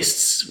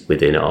exists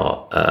within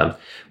our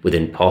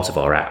within part of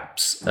our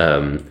apps.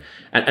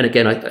 And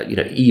again,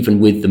 even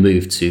with the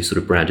move to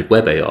sort of branded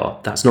web AR,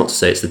 that's not to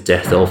say it's the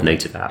death of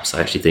native apps.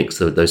 I actually think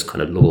so those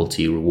kind of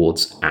loyalty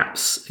rewards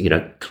apps,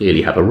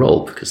 clearly have a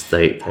role because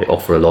they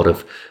offer a lot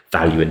of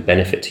value and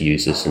benefit to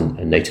users, and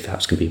native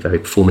apps can be very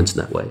performant in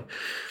that way.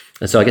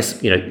 And so I guess,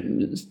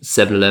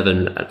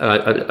 7-Eleven,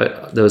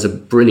 there was a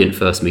brilliant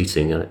first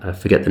meeting. I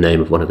forget the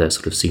name of one of their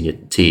sort of senior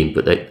team,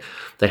 but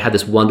they had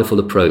this wonderful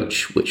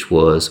approach, which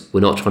was,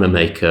 we're not trying to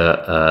make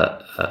a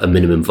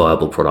minimum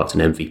viable product,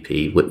 an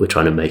MVP. We're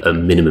trying to make a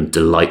minimum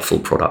delightful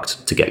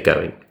product to get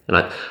going. And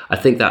I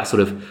think that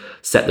sort of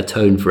set the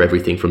tone for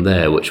everything from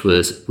there, which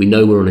was, we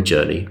know we're on a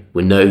journey.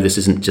 We know this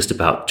isn't just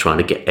about trying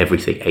to get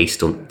everything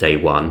aced on day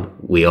one.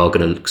 We are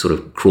going to sort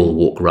of crawl,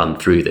 walk, run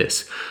through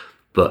this.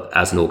 But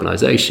as an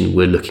organization,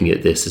 we're looking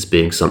at this as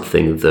being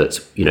something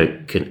that,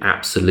 can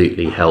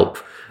absolutely help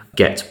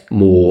get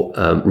more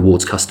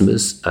rewards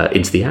customers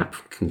into the app,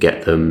 can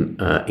get them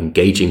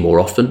engaging more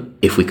often.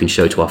 If we can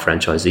show to our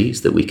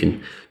franchisees that we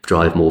can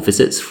drive more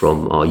visits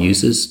from our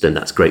users, then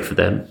that's great for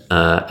them.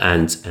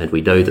 And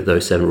we know that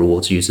those 7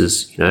 Rewards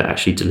users,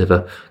 actually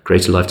deliver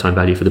greater lifetime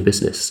value for the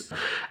business.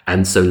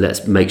 And so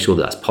let's make sure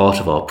that that's part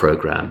of our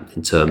program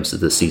in terms of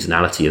the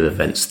seasonality of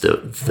events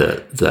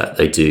that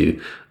they do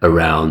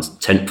around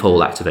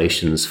tentpole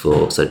activations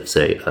for, so to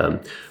say,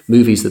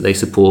 movies that they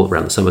support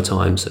around the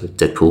summertime, so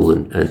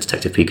Deadpool and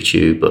Detective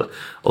Pikachu, but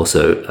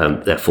also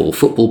their fall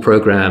football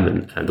program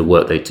and the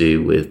work they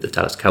do with the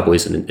Dallas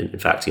Cowboys, and in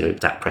fact,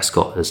 Dak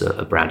Prescott as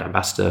a brand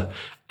ambassador,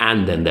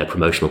 and then their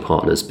promotional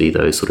partners, be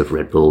those sort of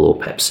Red Bull or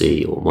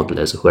Pepsi or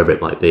Mondelez or whoever it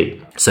might be,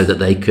 so that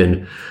they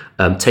can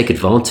take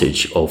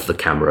advantage of the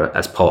camera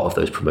as part of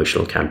those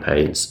promotional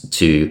campaigns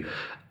to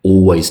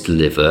always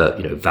deliver,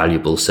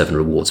 valuable 7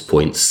 Rewards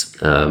points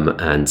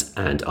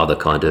and other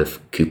kind of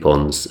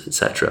coupons,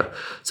 etc.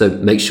 So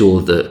make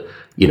sure that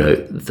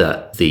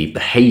that the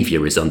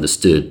behavior is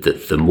understood,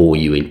 that the more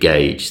you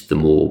engage, the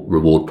more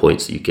reward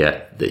points you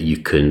get, that you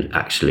can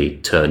actually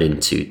turn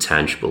into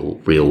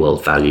tangible real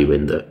world value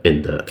in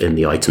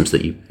the items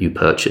that you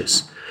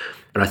purchase.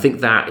 And I think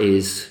that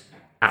is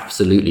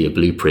absolutely a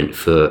blueprint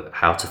for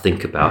how to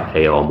think about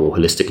AR more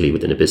holistically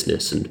within a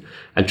business and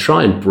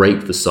try and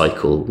break the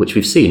cycle, which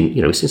we've seen.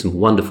 We've seen some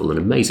wonderful and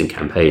amazing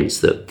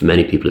campaigns that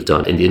many people have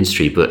done in the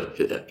industry, but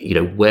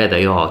where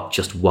they are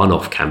just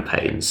one-off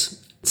campaigns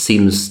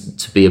seems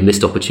to be a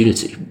missed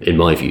opportunity in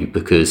my view,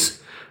 because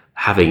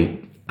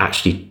having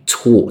actually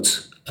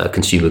taught a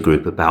consumer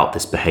group about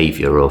this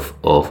behavior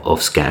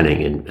of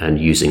scanning and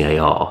using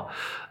AR,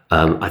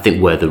 I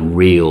think where the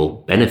real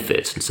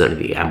benefit and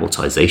certainly the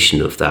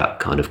amortization of that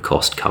kind of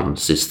cost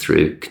comes is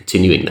through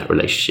continuing that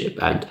relationship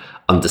and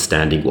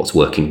understanding what's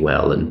working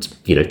well and,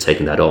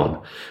 taking that on.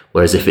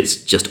 Whereas if it's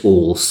just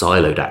all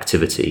siloed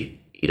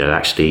activity,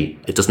 actually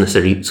it doesn't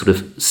necessarily sort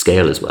of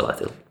scale as well, I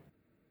think.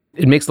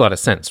 It makes a lot of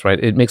sense,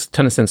 right? It makes a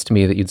ton of sense to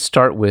me that you'd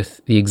start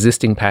with the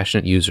existing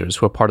passionate users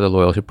who are part of the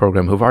loyalty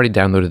program, who've already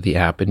downloaded the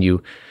app, and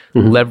you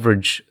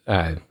leverage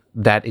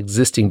that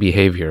existing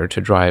behavior to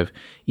drive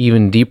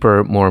even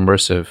deeper, more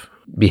immersive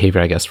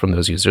behavior, I guess, from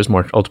those users,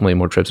 ultimately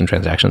more trips and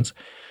transactions.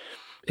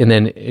 And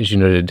then, as you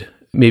noted,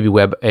 maybe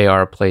web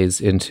AR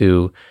plays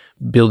into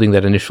building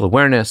that initial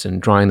awareness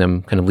and drawing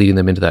them, kind of leading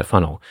them into that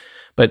funnel.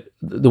 But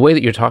the way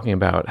that you're talking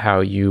about how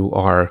you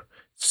are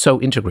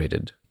so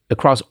integrated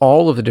across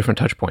all of the different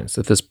touch points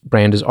that this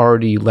brand is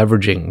already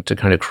leveraging to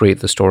kind of create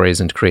the stories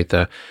and to create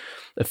the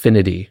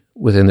affinity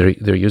within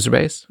their user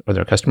base or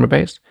their customer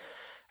base,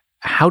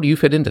 how do you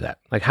fit into that?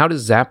 Like, how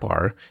does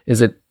Zappar, is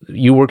it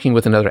you working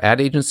with another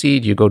ad agency?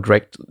 Do you go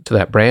direct to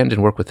that brand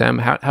and work with them?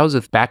 How is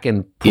the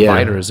back-end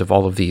providers of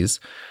all of these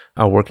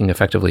are working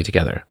effectively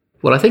together?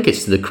 Well, I think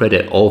it's to the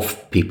credit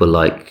of people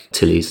like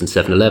Tilly's and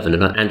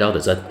 7-Eleven and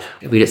others. I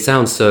mean, it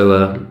sounds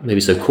so maybe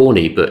so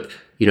corny, but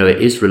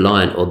it is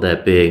reliant on there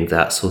being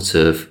that sort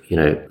of,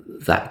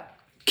 that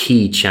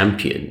key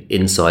champion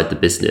inside the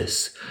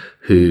business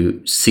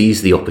who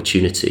sees the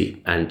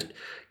opportunity and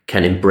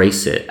can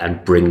embrace it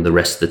and bring the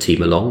rest of the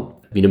team along.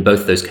 I mean, in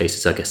both of those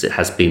cases, I guess it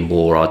has been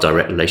more our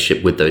direct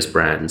relationship with those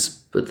brands.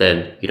 But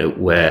then,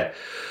 where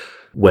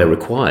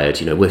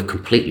required, we're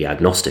completely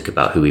agnostic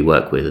about who we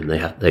work with, and they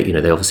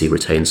obviously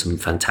retain some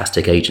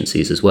fantastic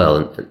agencies as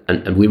well.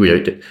 And we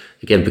really,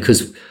 again,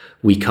 because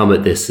we come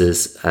at this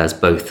as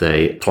both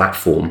a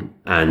platform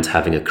and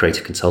having a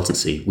creative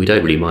consultancy, we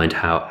don't really mind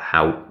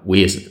how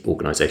we as an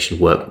organization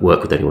work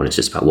with anyone. It's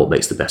just about what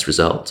makes the best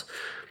result.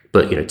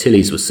 But,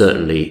 Tilly's was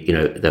certainly,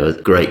 there was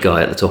a great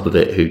guy at the top of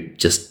it who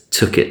just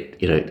took it,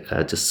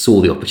 just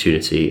saw the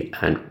opportunity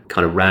and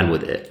kind of ran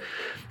with it.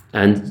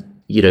 And,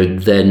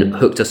 then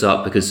hooked us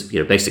up because,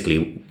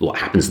 basically what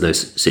happens in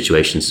those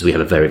situations is we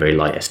have a very, very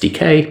light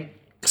SDK.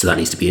 So that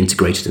needs to be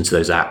integrated into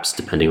those apps,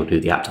 depending on who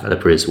the app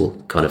developer is, will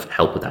kind of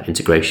help with that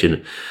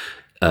integration.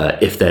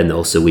 If then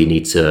also we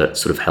need to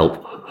sort of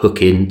help hook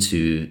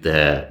into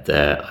their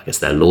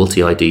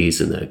loyalty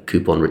IDs and their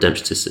coupon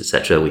redemption systems,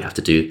 etc. We have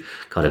to do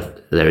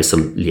there is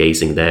some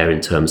liaising there in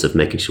terms of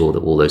making sure that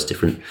all those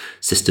different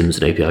systems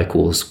and API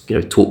calls,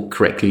 talk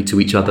correctly to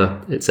each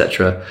other,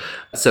 etc.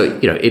 So,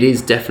 it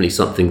is definitely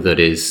something that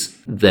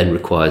then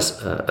requires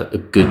a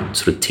good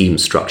sort of team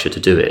structure to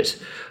do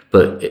it.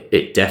 But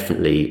it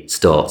definitely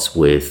starts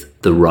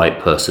with the right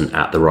person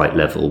at the right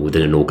level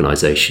within an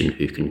organization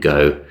who can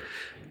go,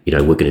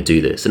 we're going to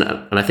do this. And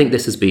I think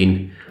this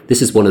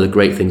is one of the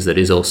great things that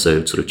is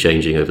also sort of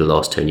changing over the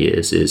last 10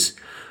 years is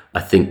I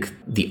think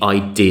the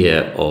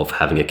idea of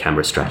having a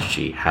camera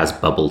strategy has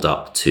bubbled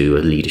up to a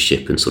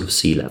leadership and sort of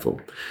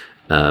C-level.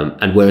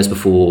 And whereas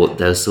before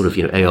there's sort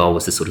of, AR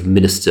was this sort of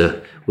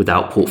minister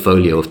without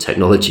portfolio of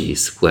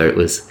technologies where it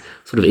was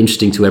sort of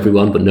interesting to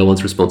everyone, but no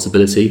one's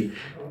responsibility.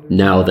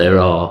 Now there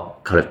are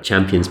kind of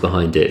champions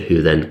behind it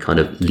who then kind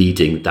of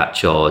leading that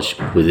charge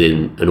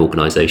within an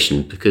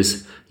organization,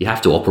 because you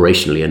have to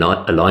operationally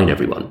align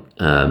everyone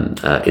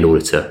in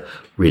order to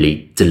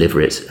really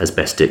deliver it as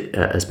best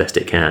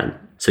it can.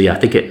 So yeah, I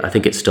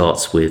think it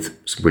starts with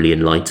some really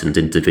enlightened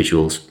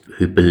individuals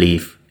who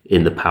believe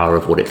in the power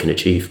of what it can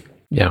achieve.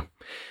 Yeah.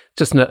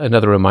 Just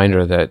another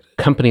reminder that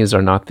companies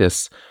are not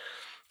this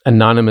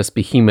anonymous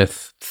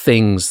behemoth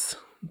things.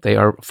 They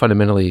are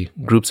fundamentally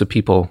groups of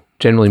people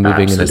generally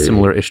moving in a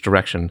similar-ish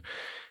direction.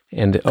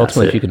 And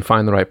ultimately, if you can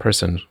find the right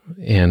person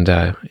and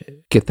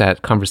get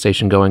that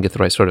conversation going, get the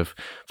right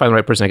find the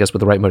right person, I guess, with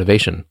the right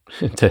motivation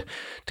to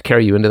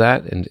carry you into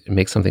that and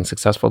make something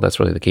successful, that's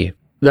really the key.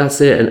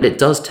 That's it. And it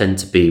does tend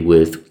to be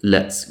with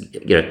let's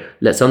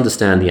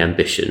understand the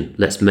ambition.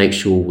 Let's make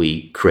sure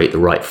we create the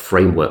right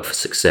framework for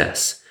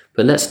success.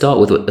 But let's start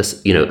with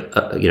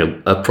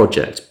a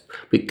project.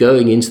 But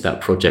going into that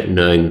project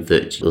knowing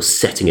that you're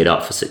setting it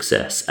up for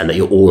success and that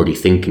you're already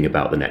thinking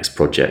about the next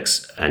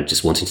projects and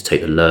just wanting to take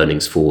the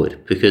learnings forward.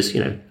 Because,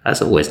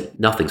 as always,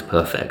 nothing's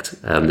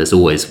perfect. There's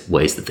always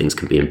ways that things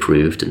can be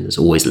improved, and there's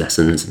always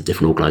lessons, and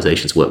different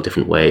organizations work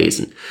different ways.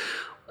 And,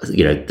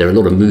 there are a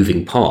lot of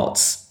moving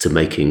parts to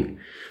making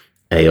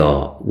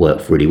AR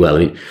work really well. I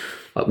mean,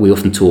 we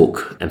often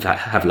talk, in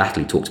fact, have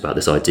latterly talked about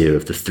this idea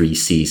of the 3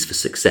 C's for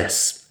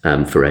success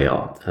for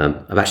AR.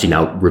 I've actually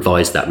now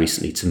revised that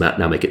recently to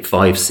now make it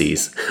 5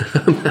 C's,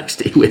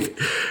 actually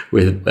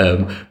with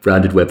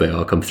branded web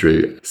AR come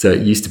through. So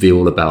it used to be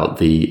all about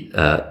the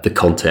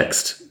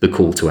context, the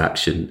call to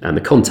action, and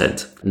the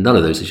content. None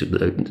of those, you should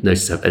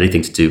notice, have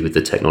anything to do with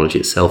the technology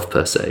itself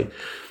per se.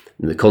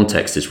 And the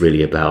context is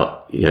really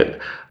about,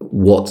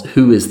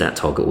 who is that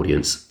target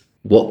audience?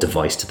 What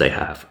device do they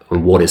have?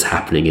 And what is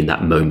happening in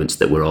that moment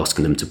that we're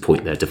asking them to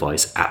point their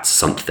device at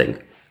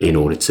something in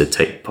order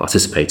to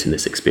participate in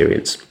this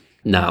experience?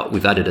 Now,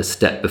 we've added a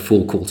step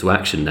before call to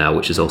action now,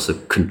 which is also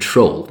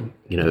control.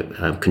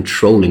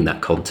 Controlling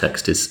that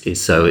context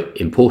is so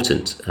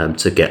important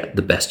to get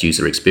the best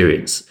user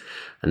experience.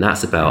 And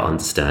that's about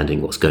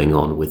understanding what's going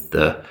on with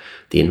the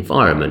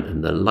environment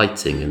and the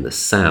lighting and the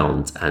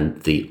sound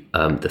and the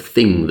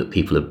thing that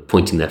people are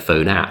pointing their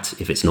phone at.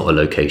 If it's not a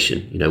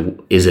location,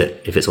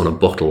 if it's on a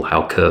bottle,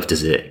 how curved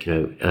is it?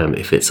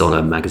 If it's on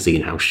a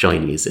magazine, how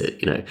shiny is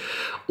it?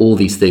 All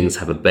these things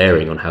have a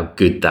bearing on how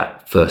good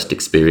that first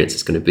experience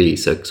is going to be.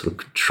 So sort of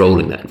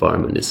controlling that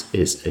environment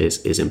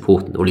is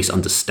important, or at least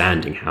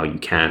understanding how you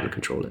can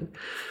control it.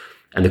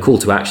 And the call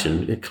to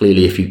action,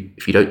 clearly, if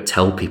you don't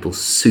tell people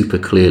super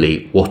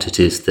clearly what it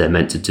is they're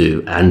meant to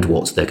do and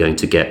what they're going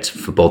to get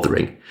for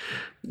bothering,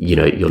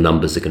 your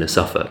numbers are going to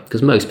suffer,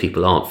 because most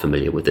people aren't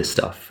familiar with this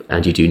stuff,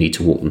 and you do need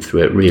to walk them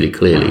through it really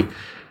clearly.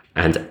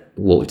 And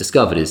what we've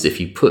discovered is if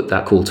you put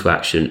that call to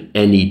action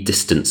any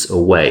distance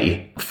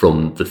away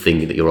from the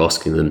thing that you're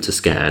asking them to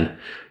scan,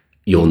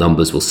 your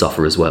numbers will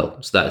suffer as well.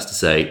 So that is to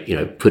say,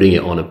 putting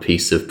it on a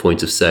piece of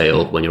point of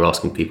sale when you're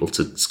asking people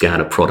to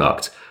scan a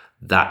product,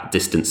 that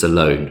distance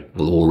alone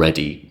will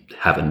already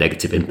have a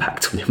negative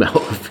impact on the amount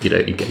of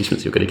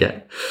engagements you're going to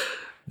get.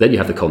 Then you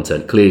have the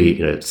content.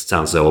 Clearly, it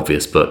sounds so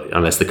obvious, but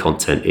unless the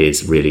content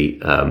is really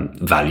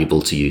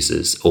valuable to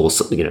users, or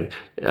something,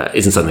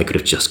 isn't something they could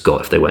have just got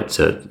if they went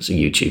to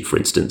YouTube, for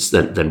instance,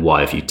 then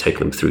why have you taken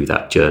them through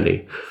that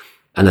journey?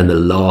 And then the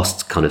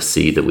last kind of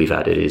C that we've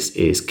added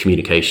is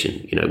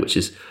communication, which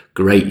is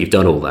great. You've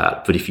done all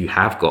that, but if you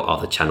have got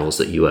other channels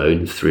that you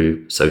own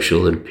through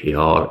social and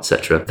PR,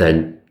 etc.,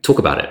 then talk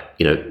about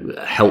it.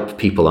 Help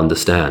people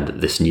understand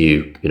that this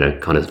new,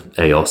 kind of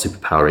AR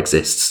superpower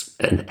exists,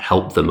 and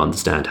help them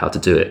understand how to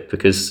do it,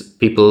 because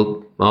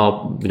people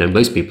are,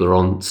 most people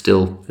are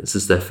this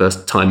is their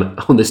first time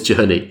on this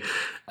journey.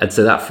 And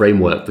so that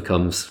framework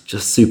becomes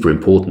just super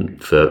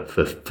important for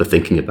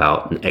thinking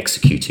about and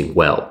executing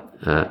well.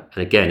 And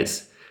again,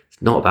 it's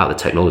not about the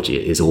technology.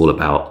 It is all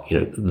about,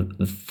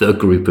 the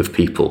group of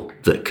people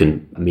that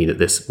can mean that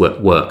this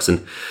works.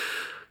 And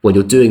when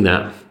you're doing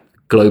that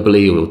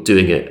globally, or you're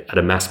doing it at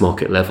a mass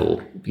market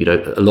level,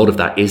 a lot of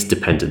that is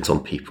dependent on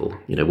people,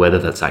 whether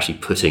that's actually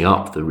putting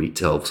up the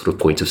retail sort of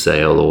point of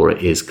sale, or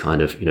it is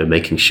kind of,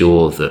 making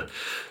sure that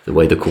the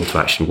way the call to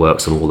action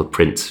works and all the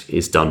print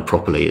is done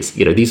properly.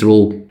 These are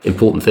all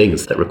important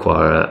things that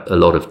require a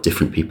lot of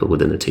different people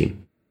within the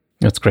team.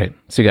 That's great.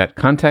 So you got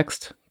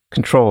context,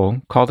 control,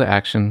 call to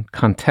action,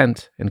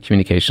 content, and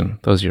communication.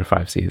 Those are your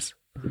 5 C's.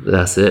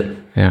 That's it.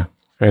 Yeah,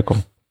 very cool.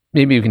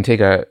 Maybe you can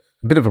take a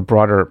bit of a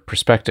broader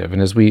perspective.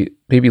 And as we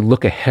maybe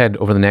look ahead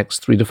over the next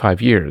 3 to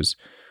 5 years,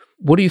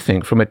 what do you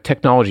think from a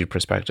technology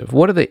perspective?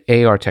 What are the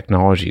AR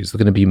technologies that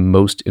are going to be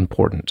most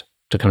important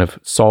to kind of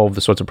solve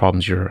the sorts of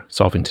problems you're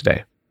solving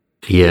today?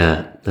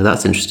 Yeah,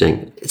 that's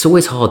interesting. It's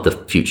always hard, the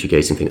future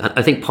gazing thing.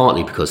 I think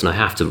partly because, and I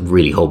have to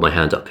really hold my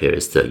hand up here,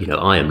 is that,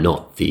 I am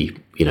not the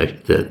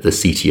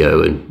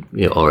CTO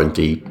and,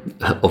 R&D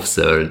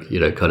officer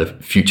and, kind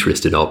of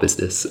futurist in our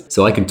business.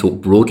 So I can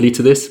talk broadly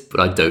to this, but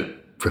I don't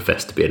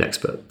profess to be an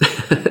expert.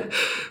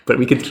 But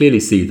we can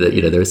clearly see that,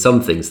 there are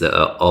some things that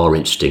are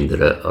interesting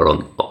that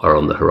are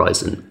on the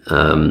horizon.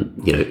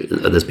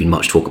 There's been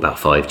much talk about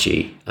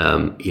 5G.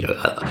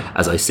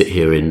 As I sit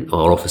here in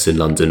our office in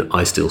London,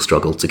 I still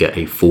struggle to get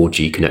a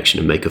 4G connection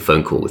and make a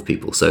phone call with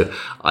people. So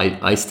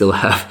I still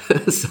have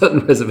certain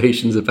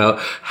reservations about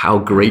how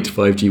great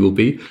 5G will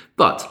be.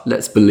 But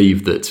let's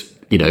believe that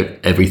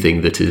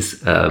everything that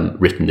is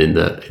written in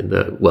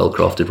the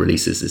well-crafted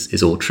releases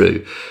is all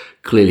true.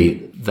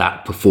 Clearly,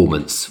 that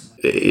performance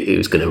it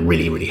was going to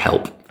really, really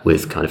help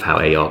with kind of how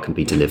AR can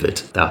be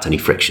delivered without any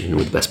friction and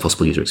with the best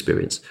possible user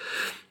experience.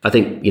 I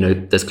think,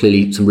 there's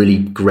clearly some really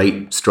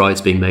great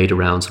strides being made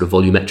around sort of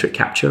volumetric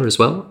capture as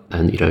well.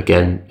 And,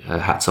 again,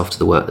 hats off to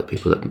the work that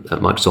people at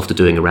Microsoft are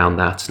doing around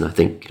that. And I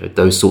think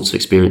those sorts of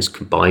experience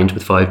combined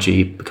with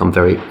 5G become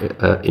very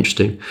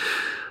interesting.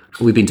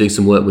 We've been doing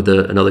some work with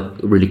another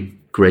really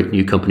great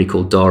new company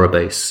called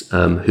Darabase,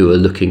 who are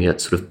looking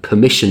at sort of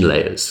permission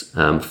layers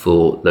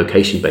for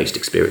location-based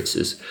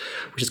experiences,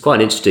 which is quite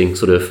an interesting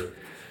sort of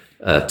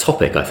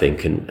topic, I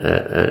think, and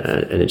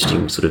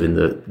interesting sort of in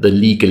the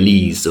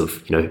legalese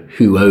of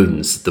who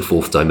owns the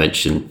fourth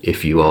dimension.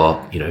 If you are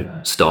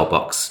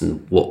Starbucks,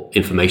 and what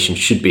information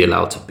should be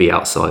allowed to be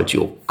outside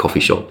your coffee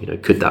shop,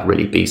 could that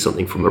really be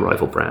something from a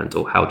rival brand,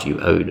 or how do you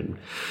own and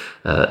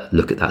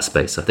look at that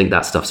space? I think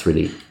that stuff's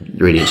really,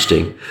 really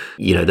interesting.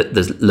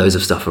 There's loads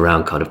of stuff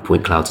around kind of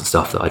point clouds and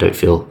stuff that I don't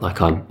feel like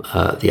I'm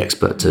the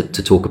expert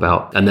to talk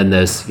about. And then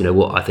there's,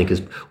 what I think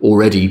has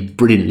already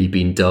brilliantly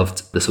been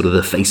dubbed the sort of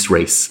the face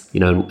race,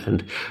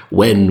 and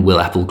when will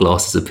Apple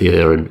glasses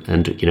appear,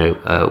 and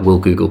will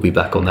Google be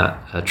back on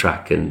that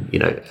track? And,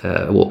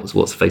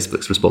 what's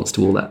Facebook's response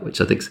to all that, which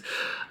I think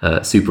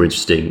is super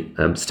interesting.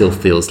 Still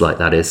feels like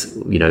that is,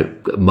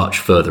 much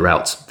further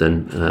out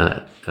than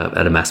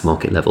at a mass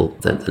market level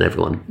than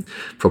everyone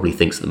probably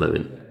thinks at the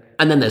moment.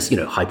 And then there's,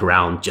 hype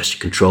around gesture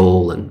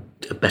control and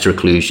better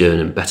occlusion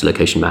and better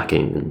location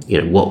mapping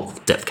and,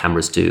 what depth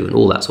cameras do and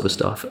all that sort of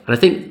stuff. And I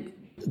think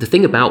the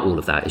thing about all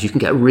of that is you can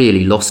get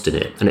really lost in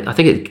it. And I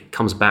think it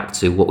comes back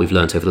to what we've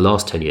learned over the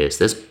last 10 years.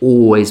 There's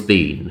always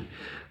been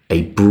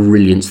a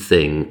brilliant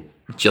thing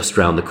just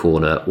around the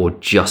corner or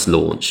just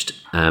launched.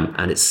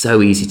 And it's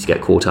so easy to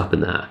get caught up in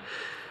that.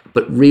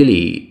 But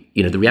really,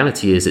 the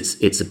reality is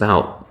it's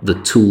about the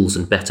tools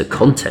and better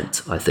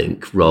content, I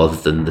think, rather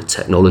than the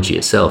technology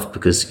itself,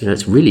 because,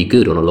 it's really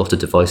good on a lot of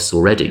devices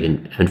already,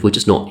 and we're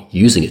just not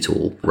using it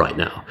all right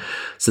now.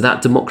 So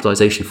that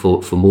democratization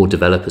for more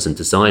developers and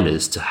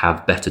designers to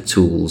have better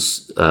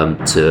tools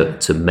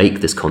to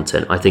make this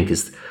content, I think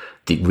is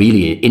the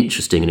really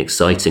interesting and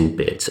exciting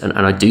bit. And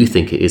I do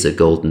think it is a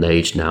golden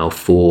age now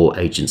for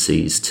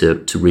agencies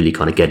to really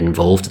kind of get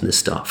involved in this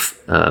stuff.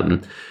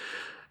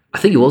 I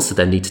think you also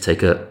then need to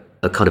take a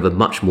kind of a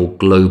much more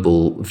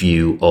global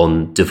view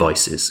on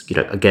devices.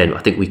 Again, I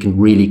think we can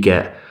really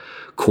get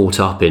caught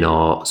up in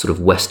our sort of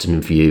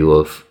Western view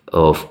of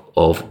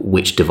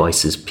which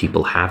devices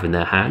people have in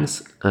their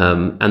hands.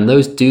 And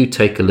those do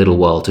take a little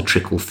while to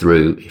trickle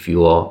through if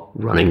you are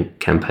running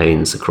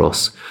campaigns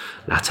across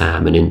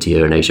LATAM and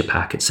India and Asia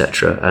Pac,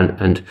 etc.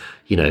 And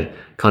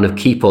kind of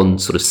keep on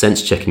sort of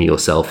sense checking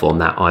yourself on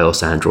that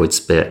iOS Android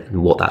split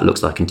and what that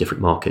looks like in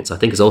different markets, I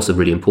think is also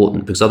really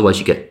important, because otherwise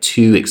you get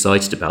too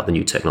excited about the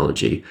new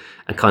technology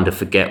and kind of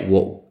forget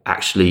what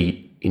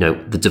actually,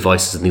 the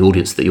devices and the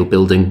audience that you're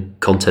building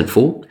content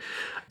for.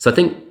 So I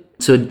think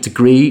to a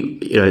degree,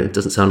 it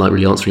doesn't sound like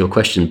really answering your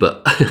question,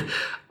 but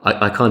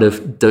I kind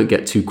of don't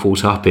get too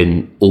caught up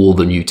in all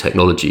the new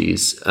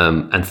technologies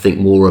and think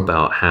more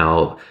about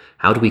how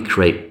do we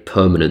create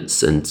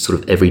permanence and sort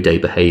of everyday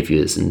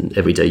behaviors and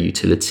everyday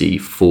utility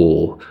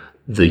for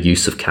the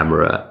use of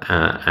camera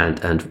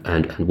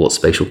and what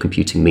spatial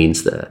computing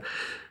means there.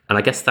 And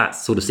I guess that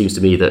sort of seems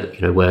to me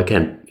that, where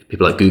again,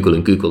 people like Google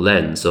and Google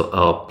Lens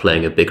are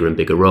playing a bigger and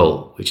bigger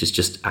role, which is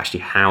just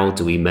actually how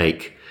do we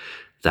make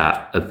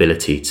that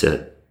ability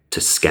to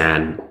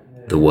scan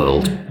the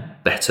world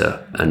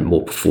better and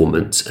more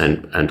performant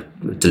and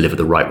deliver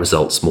the right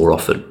results more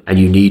often. And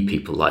you need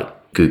people like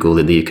Google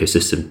in the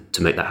ecosystem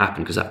to make that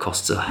happen, because that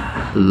costs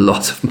a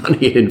lot of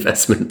money and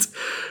investment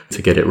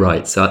to get it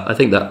right. So I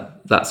think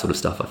that sort of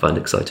stuff I find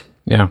exciting.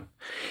 Yeah.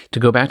 To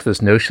go back to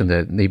this notion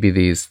that maybe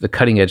the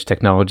cutting edge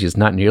technology is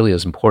not nearly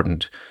as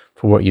important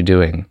for what you're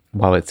doing,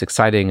 while it's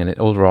exciting and it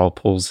overall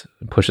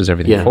pushes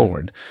everything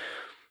forward,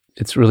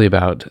 it's really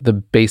about the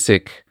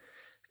basic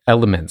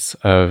elements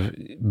of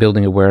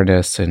building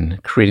awareness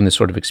and creating this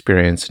sort of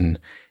experience and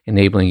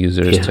enabling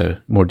users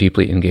to more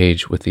deeply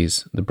engage with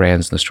the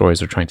brands and the stories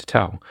they're trying to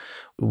tell.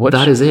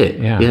 That is it.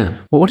 Yeah.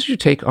 Well, what is your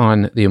take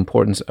on the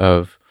importance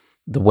of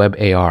the web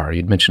AR?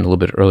 You'd mentioned a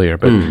little bit earlier,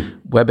 but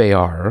web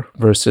AR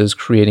versus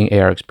creating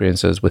AR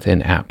experiences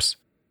within apps.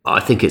 I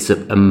think it's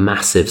a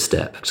massive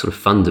step, sort of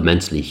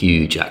fundamentally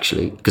huge,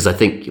 actually, because I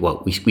think,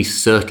 we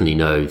certainly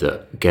know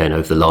that, again,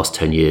 over the last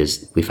 10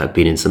 years, we've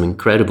been in some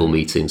incredible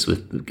meetings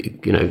with,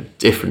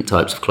 different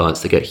types of clients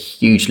that get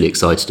hugely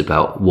excited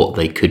about what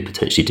they could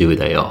potentially do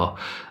with AR.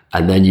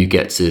 And then you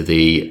get to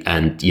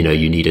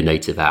you need a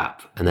native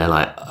app. And they're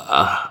like,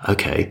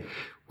 okay,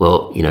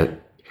 well,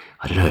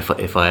 I don't know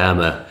if I am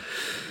a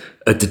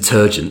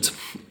detergent,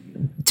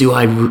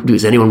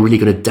 is anyone really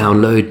going to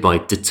download my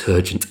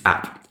detergent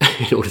app?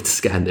 in order to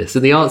scan this?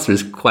 And the answer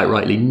is quite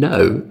rightly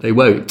no, they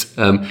won't.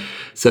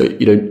 So,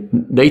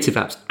 native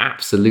apps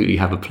absolutely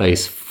have a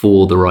place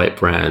for the right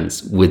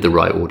brands with the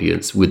right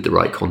audience, with the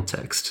right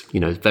context.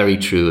 Very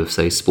true of,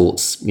 say,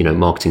 sports,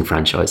 marketing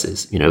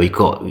franchises. We've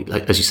got,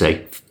 like, as you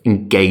say,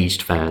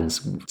 engaged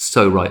fans,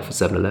 so right for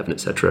 7-Eleven,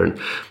 etc. And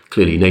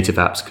clearly native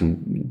apps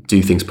can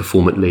do things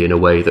performantly in a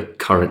way that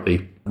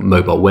currently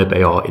mobile web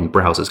AR in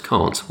browsers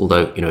can't,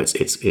 although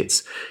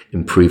it's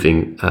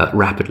improving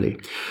rapidly.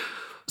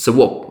 So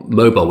what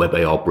mobile web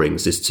AR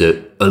brings is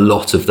to a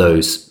lot of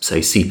those, say,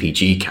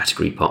 CPG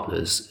category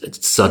partners,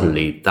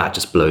 suddenly that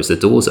just blows the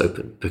doors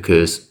open,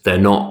 because they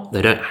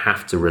don't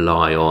have to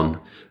rely on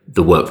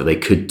the work that they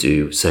could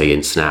do, say,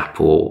 in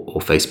Snap or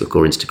Facebook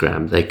or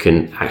Instagram. They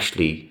can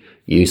actually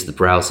use the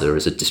browser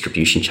as a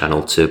distribution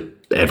channel to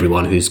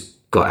everyone who's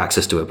got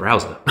access to a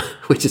browser,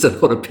 which is a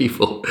lot of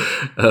people.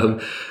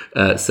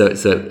 So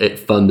it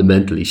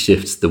fundamentally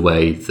shifts the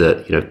way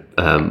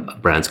that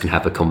brands can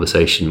have a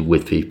conversation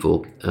with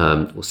people,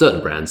 or certain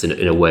brands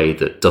in a way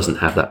that doesn't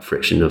have that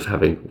friction of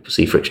having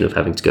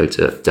to go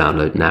to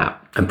download an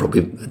app, and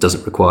probably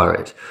doesn't require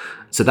it.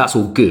 So that's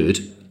all good.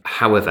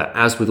 However,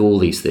 as with all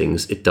these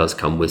things, it does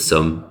come with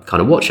some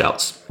kind of watch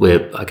outs.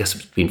 I guess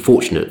we've been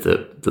fortunate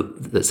that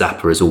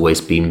Zappar has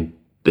always been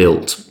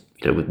built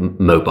with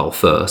mobile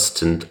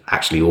first, and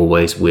actually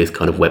always with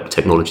kind of web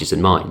technologies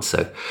in mind.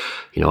 So,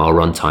 our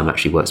runtime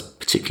actually works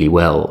particularly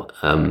well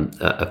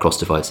across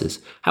devices.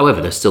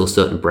 However, there's still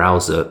certain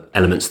browser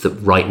elements that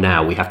right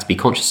now we have to be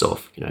conscious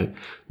of.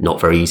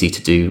 Not very easy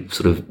to do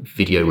sort of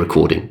video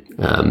recording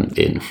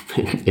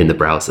in the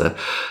browser.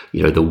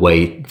 The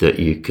way that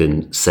you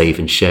can save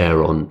and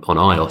share on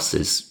iOS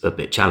is a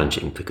bit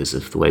challenging because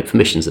of the way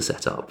permissions are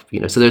set up.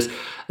 So there's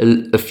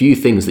a few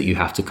things that you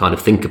have to kind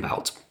of think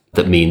about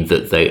that mean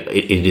that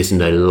it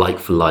isn't a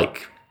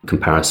like-for-like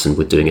comparison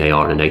with doing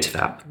AR in a native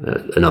app.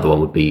 Another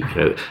one would be,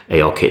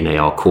 ARKit and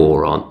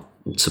ARCore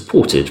aren't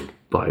supported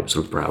by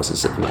sort of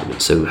browsers at the moment.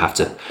 So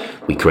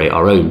we create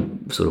our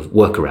own sort of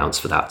workarounds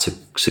for that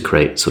to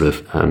create sort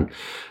of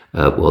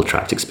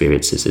well-tracked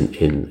experiences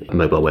in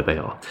mobile web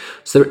AR.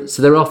 So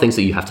there are things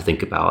that you have to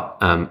think about.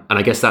 And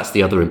I guess that's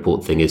the other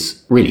important thing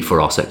is really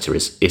for our sector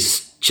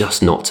is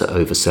just not to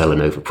oversell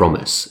and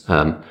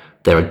overpromise.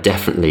 There are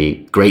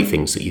definitely great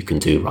things that you can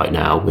do right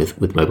now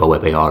with mobile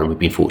web AR, and we've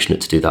been fortunate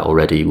to do that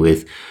already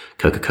with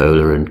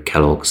Coca-Cola and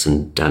Kellogg's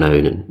and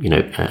Danone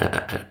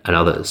and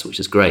others, which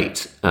is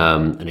great.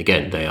 And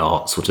again, they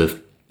are sort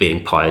of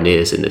being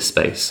pioneers in this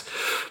space.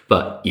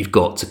 But you've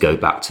got to go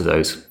back to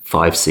those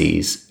 5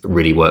 C's,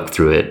 really work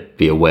through it,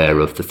 be aware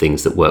of the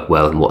things that work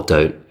well and what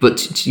don't. But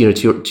to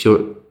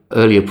your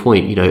earlier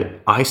point,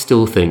 I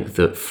still think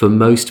that for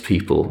most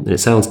people, and it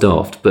sounds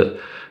daft, but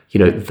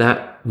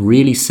that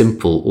really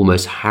simple,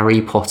 almost Harry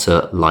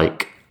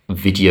Potter-like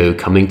video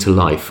coming to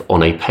life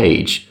on a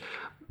page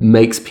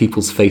makes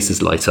people's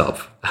faces light up.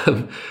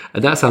 And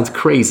that sounds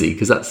crazy,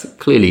 because that's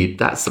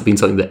been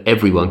something that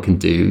everyone can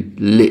do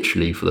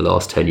literally for the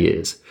last 10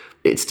 years.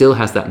 It still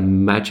has that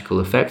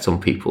magical effect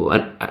on people.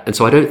 And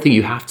so I don't think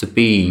you have to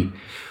be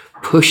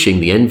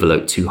pushing the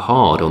envelope too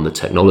hard on the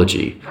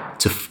technology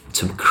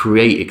to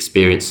create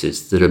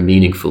experiences that are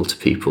meaningful to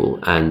people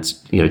and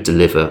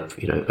deliver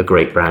a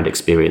great brand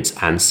experience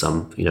and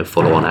some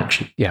follow-on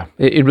action. Yeah,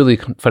 it really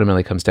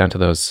fundamentally comes down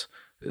to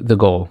the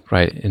goal,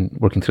 right? And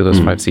working through those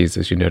 5 C's,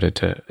 as you noted,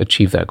 to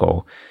achieve that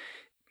goal.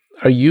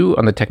 Are you,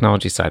 on the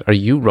technology side, are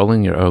you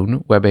rolling your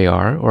own web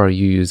AR, or are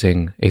you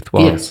using Eighth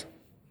Wall's?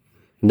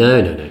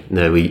 Yeah.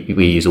 No.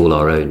 We use all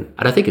our own,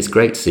 and I think it's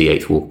great to see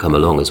Eighth Wall come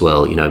along as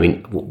well.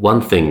 One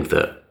thing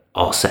that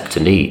our sector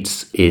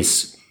needs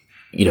is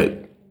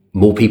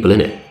more people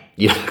in it,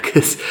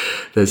 because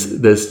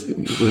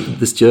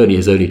this journey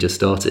has only just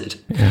started.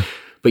 Yeah.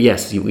 But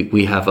yes,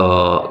 we have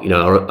our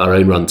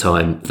own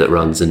runtime that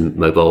runs in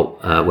mobile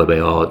web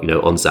AR,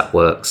 on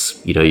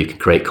ZapWorks. You can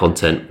create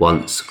content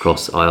once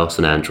across iOS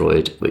and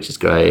Android, which is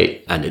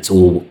great. And it's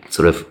all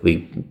sort of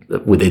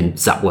within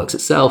ZapWorks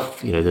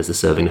itself. There's the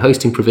serving and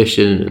hosting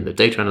provision and the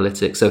data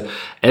analytics. So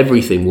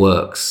everything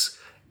works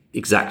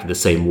exactly the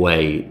same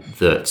way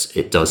that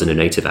it does in a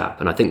native app.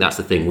 And I think that's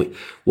the thing.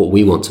 What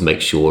we want to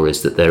make sure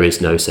is that there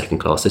is no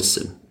second-class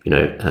citizen,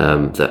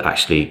 that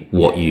actually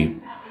what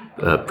you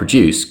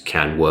produce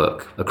can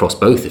work across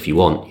both if you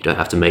want. You don't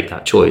have to make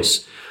that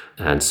choice.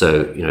 And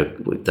so,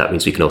 that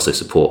means we can also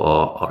support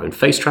our own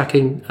face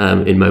tracking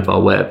in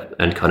mobile web,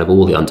 and kind of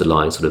all the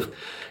underlying sort of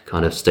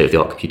kind of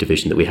state-of-the-art computer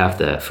vision that we have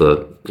there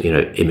for,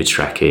 image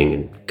tracking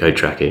and code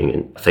tracking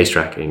and face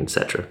tracking,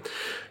 etc.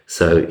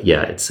 So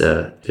yeah, it's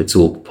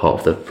all part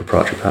of the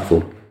proprietary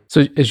platform.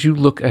 So as you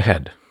look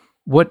ahead,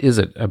 what is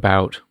it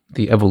about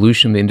the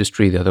evolution of the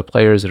industry, the other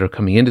players that are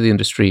coming into the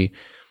industry,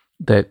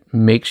 that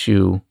makes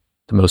you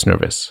the most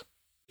nervous?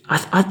 Do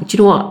you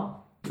know what?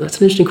 That's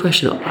an interesting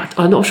question.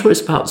 I'm not sure it's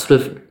about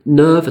sort of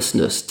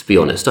nervousness, to be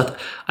honest.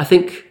 I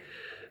think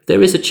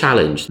there is a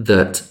challenge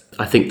that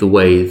I think the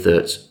way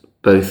that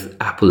both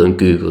Apple and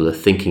Google are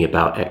thinking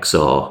about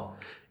XR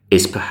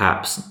is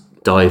perhaps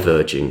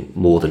diverging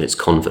more than it's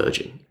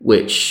converging,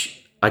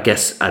 which I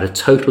guess at a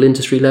total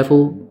industry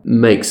level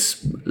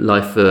makes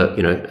life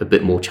a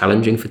bit more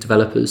challenging for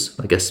developers.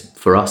 I guess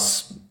for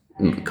us,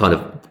 kind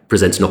of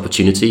presents an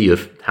opportunity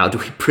of how do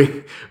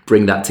we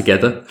bring that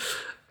together.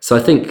 So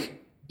I think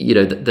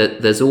that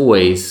there's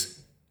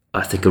always,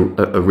 I think,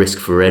 a risk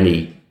for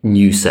any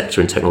new sector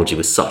in technology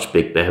with such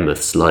big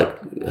behemoths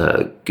like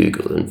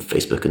Google and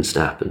Facebook and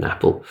Snap and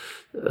Apple,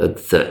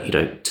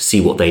 that to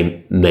see what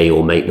they may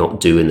or may not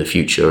do in the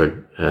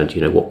future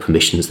and what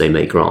permissions they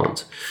may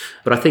grant.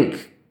 But I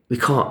think we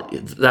can't.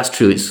 That's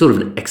true. It's sort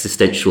of an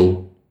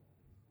existential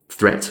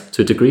threat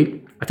to a degree.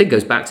 I think it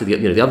goes back to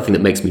the other thing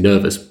that makes me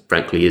nervous,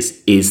 frankly,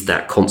 is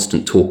that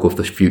constant talk of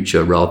the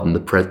future rather than the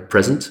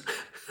present,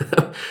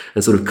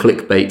 and sort of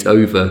clickbait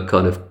over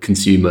kind of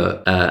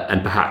consumer,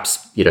 and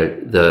perhaps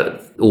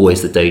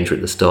always the danger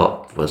at the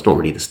start. Well, it's not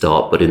really the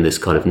start, but in this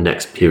kind of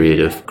next period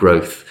of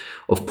growth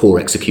of poor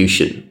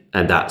execution,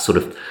 and that sort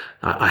of.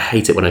 I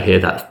hate it when I hear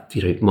that.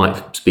 You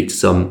might speak to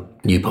some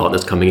new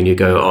partners coming in, you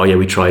go, oh yeah,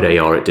 we tried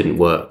AR, it didn't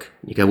work.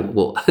 You go,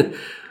 well,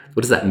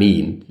 what does that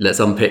mean? Let's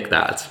unpick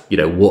that.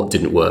 What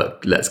didn't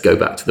work? Let's go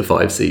back to the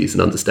 5 C's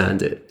and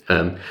understand it.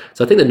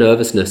 So I think the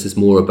nervousness is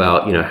more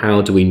about,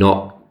 how do we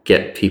not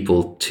get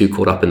people too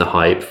caught up in the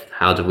hype?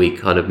 How do we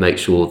kind of make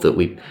sure that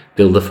we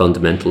build the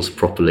fundamentals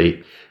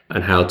properly?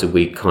 And how do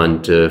we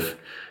kind of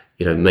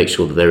make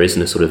sure that there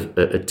isn't a sort of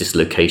a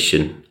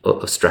dislocation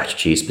of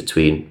strategies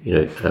between,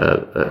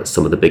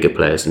 some of the bigger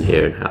players in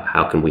here, and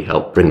how can we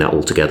help bring that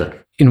all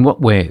together? In what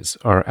ways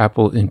are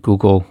Apple and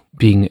Google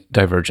being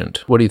divergent?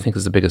 What do you think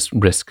is the biggest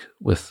risk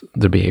with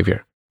their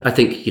behavior? I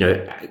think,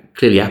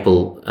 clearly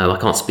Apple, I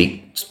can't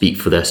speak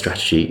for their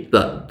strategy,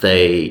 but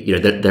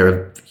there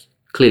are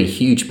clearly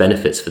huge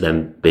benefits for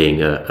them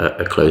being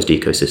a closed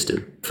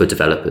ecosystem for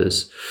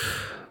developers.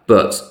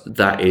 But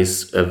that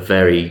is a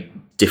very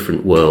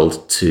different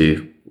world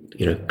to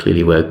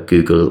clearly where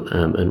Google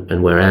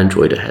and where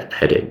Android are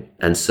heading.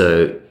 And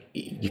so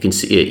you can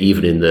see it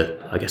even in the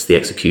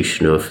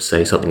execution of,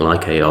 say, something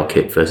like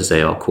ARKit versus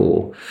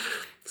ARCore.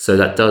 So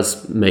that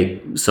does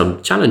make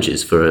some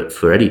challenges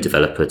for any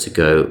developer to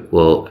go,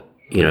 well,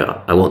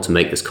 I want to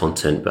make this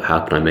content, but how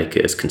can I make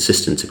it as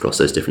consistent across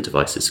those different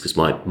devices? Because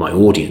my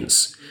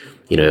audience,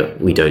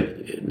 we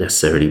don't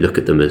necessarily look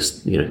at them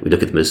as, we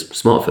look at them as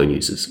smartphone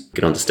users. We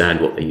can understand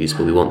what they use,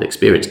 but we want the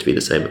experience to be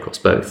the same across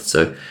both.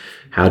 So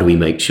how do we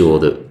make sure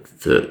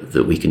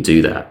that we can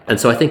do that? And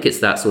so I think it's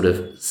that sort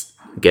of,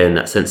 again,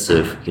 that sense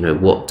of,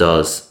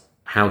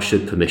 how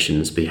should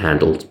permissions be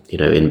handled,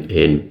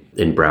 in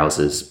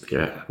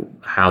browsers?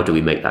 How do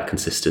we make that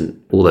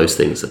consistent? All those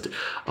things that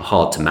are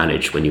hard to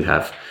manage when you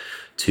have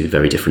two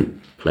very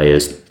different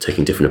players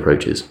taking different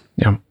approaches.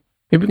 Yeah.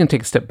 Maybe we can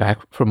take a step back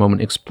for a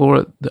moment,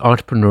 explore the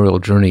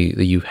entrepreneurial journey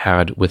that you've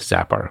had with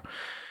Zappar.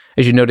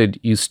 As you noted,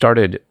 you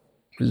started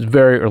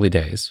very early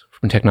days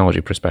from a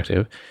technology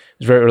perspective. It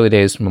was very early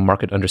days from a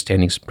market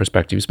understanding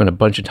perspective. You spent a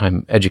bunch of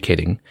time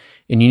educating,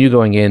 and you knew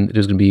going in that it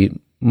was going to be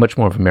much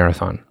more of a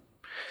marathon.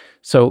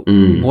 So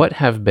what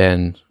has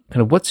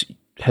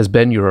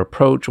been your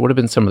approach? What have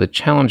been some of the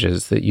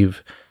challenges that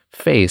you've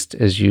faced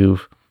as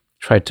you've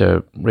tried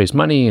to raise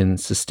money and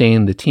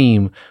sustain the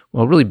team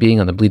while really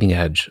being on the bleeding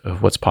edge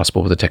of what's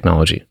possible with the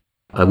technology?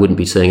 I wouldn't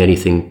be saying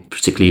anything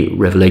particularly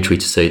revelatory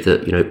to say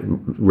that,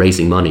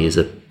 raising money is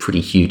a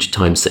pretty huge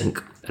time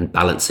sink, and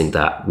balancing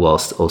that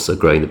whilst also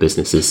growing the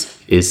business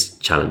is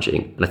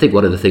challenging. And I think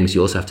one of the things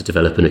you also have to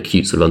develop an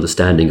acute sort of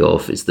understanding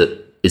of is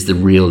the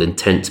real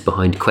intent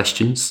behind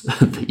questions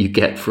that you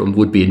get from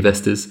would-be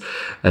investors,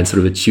 and sort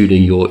of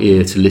attuning your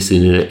ear to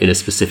listen in a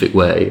specific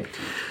way.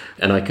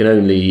 And I can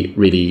only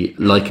really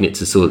liken it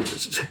to sort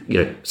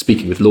of,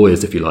 speaking with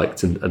lawyers, if you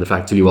liked, and the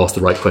fact that you ask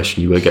the right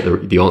question, you won't get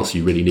the answer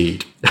you really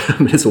need.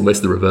 It's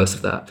almost the reverse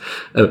of that.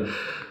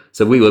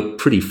 So we were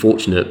pretty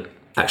fortunate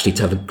actually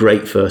to have a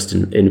great first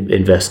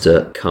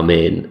investor come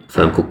in, a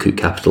firm called Coot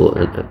Capital,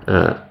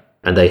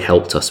 and they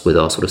helped us with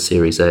our sort of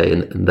Series A,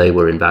 and they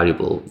were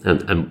invaluable.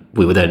 And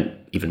we were then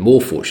even more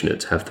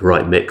fortunate to have the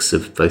right mix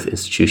of both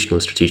institutional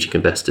and strategic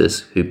investors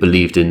who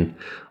believed in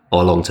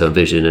our long-term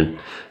vision and,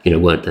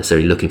 weren't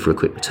necessarily looking for a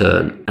quick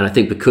return. And I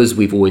think because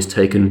we've always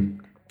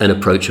taken an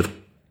approach of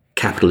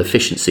capital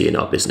efficiency in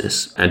our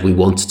business, and we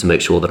wanted to make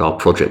sure that our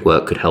project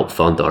work could help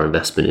fund our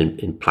investment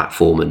in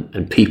platform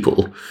and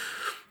people,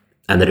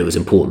 and that it was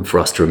important for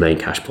us to remain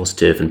cash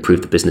positive and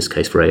prove the business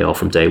case for AR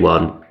from day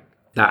one,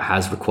 that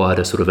has required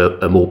a sort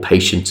of a more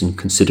patient and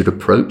considered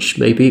approach,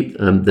 maybe,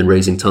 than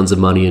raising tons of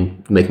money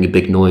and making a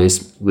big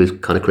noise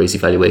with kind of crazy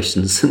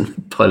valuations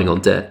and piling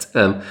on debt.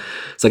 So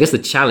I guess the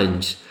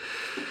challenge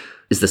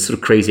is the sort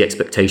of crazy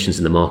expectations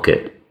in the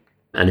market,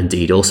 and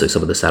indeed also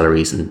some of the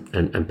salaries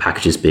and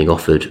packages being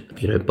offered,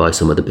 by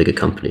some of the bigger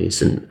companies,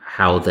 and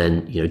how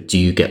then, do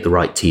you get the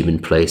right team in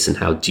place, and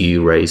how do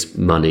you raise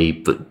money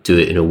but do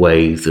it in a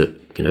way that,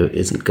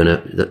 isn't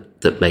gonna,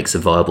 that makes a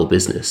viable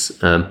business.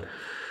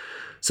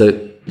 So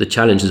the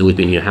challenge has always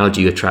been, how do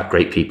you attract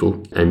great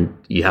people? And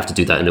you have to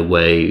do that in a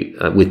way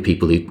with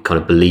people who kind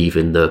of believe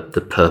in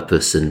the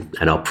purpose and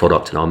our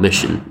product and our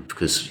mission,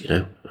 because,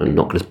 I'm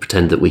not going to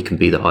pretend that we can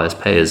be the highest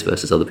payers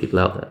versus other people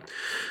out there.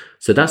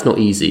 So that's not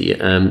easy.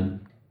 And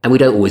we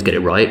don't always get it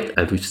right.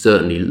 And we've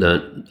certainly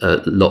learned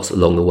lots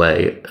along the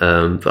way.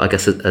 But I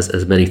guess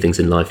as many things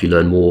in life, you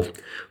learn more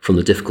from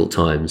the difficult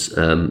times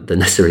than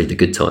necessarily the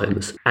good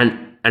times.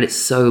 And it's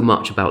so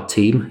much about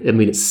team. I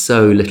mean, it's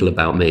so little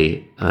about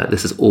me.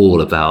 This is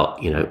all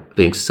about,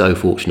 being so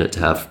fortunate to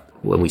have,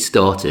 when we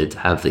started,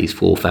 have these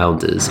 4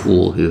 founders,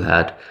 all who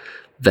had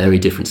very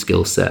different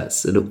skill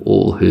sets and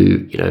all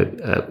who,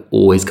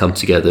 always come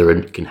together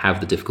and can have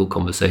the difficult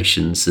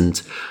conversations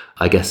and,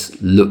 I guess,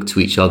 look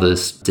to each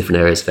other's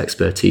different areas of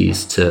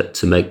expertise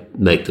to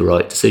make the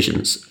right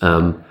decisions.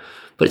 But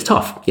it's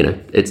tough,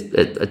 It's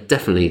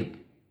definitely.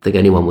 I think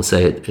anyone will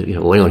say it,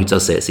 or anyone who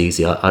does say it's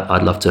easy,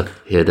 I'd love to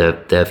hear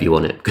their view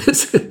on it,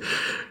 because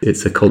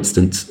it's a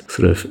constant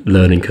sort of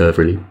learning curve,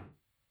 really.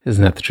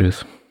 Isn't that the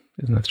truth?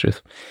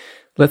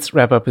 Let's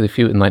wrap up with a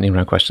few enlightening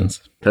round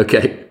questions.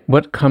 Okay.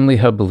 What commonly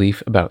held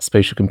belief about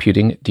spatial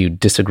computing do you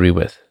disagree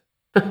with?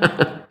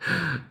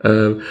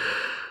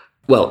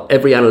 Well,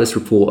 every analyst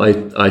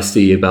report I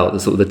see about the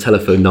sort of the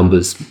telephone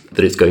numbers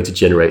that it's going to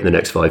generate in the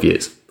next 5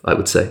 years, I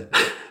would say.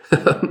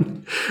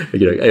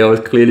 AI is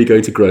clearly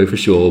going to grow for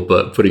sure,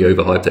 but putting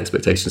overhyped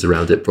expectations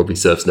around it probably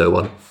serves no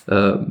one.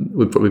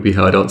 Would probably be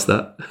how I'd answer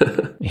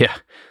that. Yeah,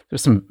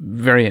 there's some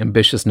very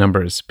ambitious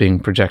numbers being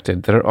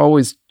projected that are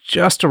always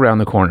just around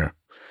the corner.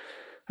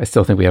 I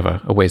still think we have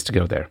a ways to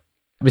go there.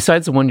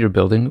 Besides the one you're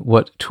building,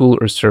 what tool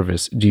or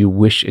service do you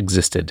wish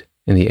existed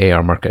in the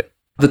AR market?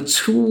 The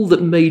tool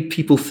that made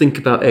people think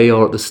about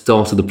AR at the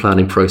start of the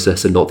planning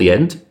process and not the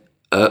end.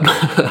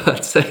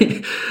 I'd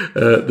say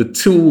the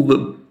tool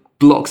that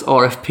blocks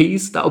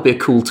RFPs, that would be a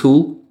cool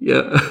tool. Yeah.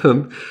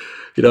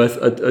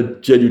 I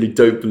genuinely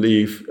don't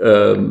believe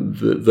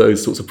that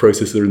those sorts of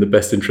processes are in the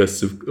best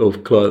interests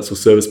of clients or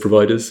service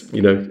providers.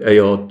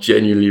 AR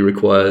genuinely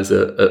requires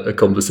a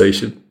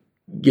conversation.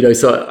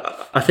 So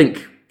I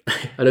think,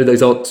 I know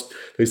those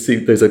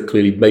are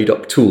clearly made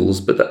up tools,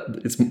 but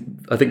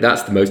I think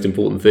that's the most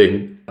important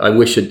thing. I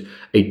wish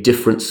a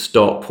different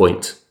start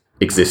point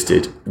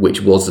existed,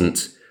 which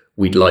wasn't,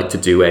 we'd like to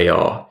do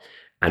AR,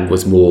 and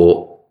was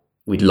more,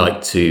 we'd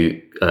like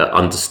to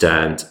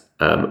understand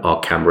our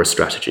camera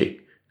strategy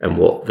and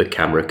what the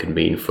camera can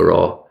mean for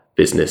our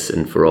business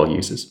and for our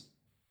users.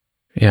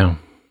 Yeah.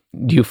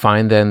 Do you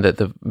find then that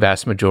the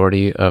vast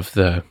majority of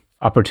the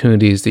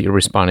opportunities that you're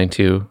responding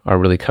to are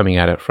really coming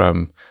at it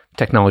from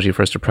technology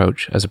first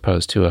approach as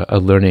opposed to a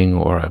learning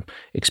or a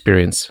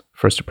experience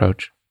first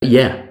approach?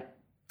 Yeah,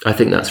 I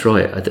think that's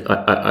right.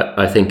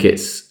 I think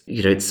it's,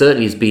 it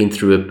certainly has been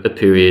through a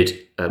period,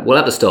 at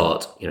the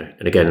start,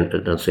 and again,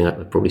 another thing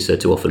I've probably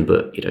said too often,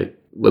 but,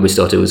 when we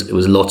started, it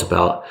was a lot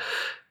about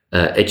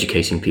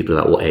educating people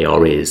about what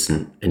AR is,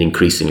 and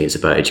increasingly it's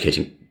about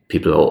educating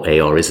people about what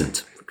AR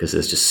isn't, because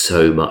there's just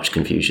so much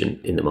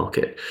confusion in the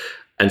market.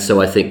 And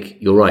so I think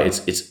you're right.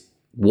 It's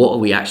what are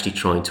we actually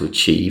trying to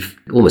achieve?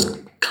 Almost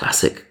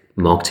classic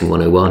marketing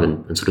 101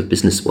 and sort of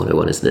business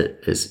 101, isn't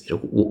it? Is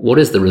what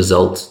is the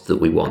result that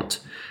we want?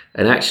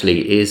 And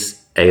actually, is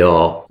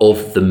AR,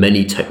 of the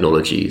many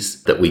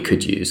technologies that we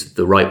could use,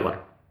 the right one?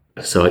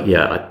 So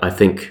yeah, I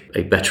think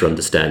a better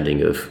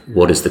understanding of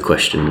what is the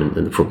question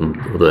and the problem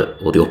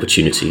or the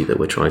opportunity that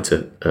we're trying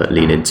to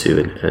lean into,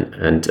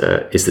 and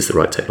is this the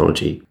right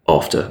technology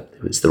after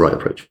it's the right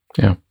approach?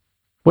 Yeah.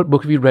 What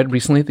book have you read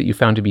recently that you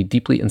found to be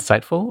deeply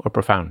insightful or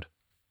profound?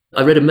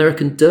 I read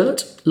American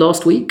Dirt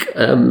last week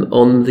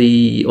on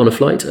a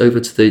flight over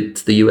to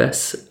the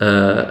US.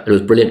 It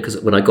was brilliant because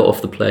when I got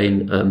off the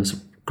plane, this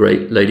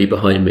great lady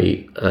behind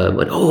me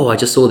went, "Oh, I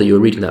just saw that you were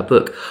reading that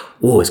book.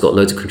 Oh, it's got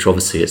loads of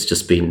controversy. It's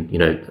just been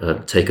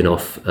taken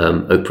off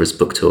Oprah's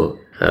book tour,"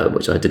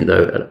 which I didn't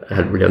know. I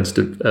hadn't really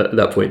understood at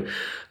that point.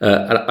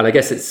 And I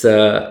guess it's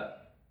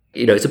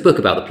it's a book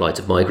about the plight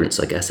of migrants,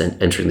 I guess,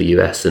 entering the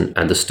US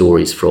and the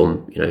stories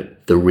from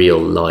the real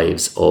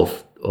lives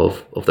of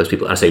those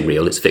people. I say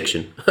real, it's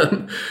fiction.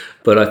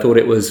 But I thought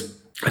it was,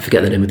 I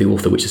forget the name of the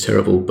author, which is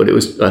terrible, but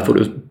I thought it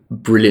was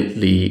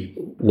brilliantly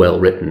well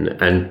written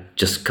and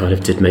just kind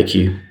of did make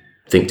you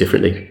think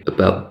differently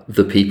about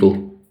the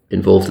people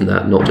involved in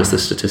that, not just the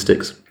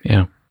statistics.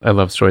 Yeah, I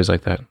love stories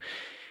like that.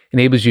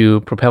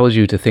 Propels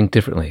you to think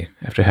differently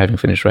after having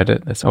finished read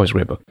it. That's always a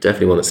great book.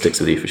 Definitely one that sticks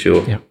with you for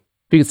sure. Yeah.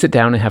 If you could sit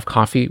down and have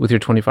coffee with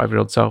your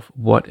 25-year-old self,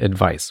 what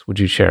advice would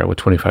you share with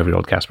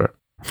 25-year-old Casper?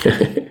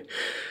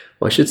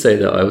 Well, I should say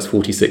that I was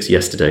 46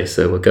 yesterday,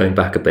 so we're going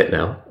back a bit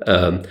now.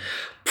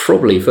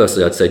 Probably,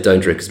 firstly, I'd say don't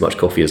drink as much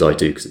coffee as I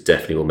do, because it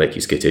definitely will make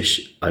you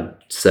skittish. I'd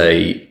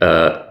say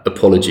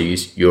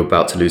apologies, you're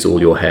about to lose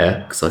all your hair,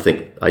 because I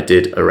think I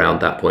did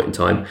around that point in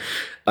time.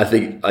 I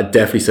think I'd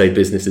definitely say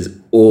business is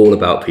all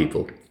about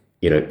people.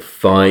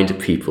 Find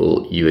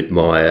people you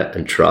admire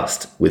and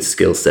trust with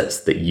skill sets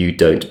that you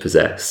don't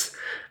possess,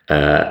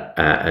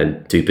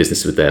 and do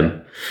business with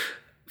them.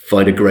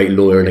 Find a great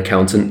lawyer and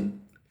accountant.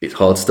 It's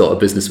hard to start a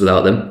business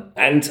without them.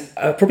 And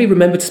probably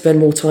remember to spend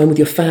more time with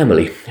your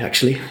family,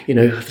 actually.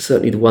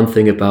 Certainly the one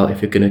thing about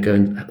if you're going to go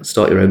and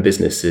start your own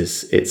business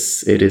is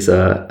it is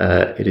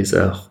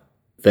a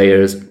they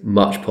are as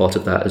much part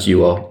of that as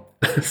you are.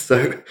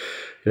 So,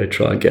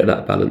 try and get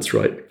that balance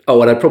right.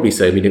 Oh, and I'd probably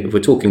say, if we're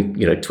talking,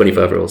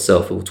 25-year-old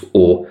self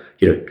or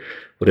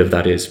whatever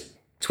that is,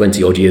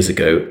 20 odd years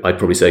ago, I'd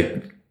probably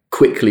say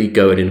quickly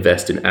go and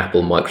invest in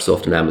Apple,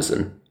 Microsoft, and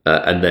Amazon,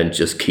 and then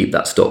just keep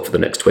that stock for the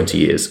next 20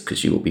 years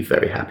because you will be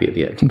very happy at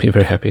the end. Be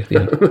very happy at the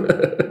end.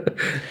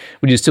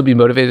 Would you still be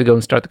motivated to go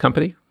and start the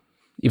company?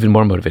 Even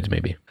more motivated,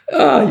 maybe.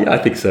 Yeah, I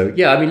think so.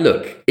 Yeah,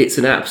 look, it's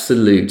an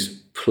absolute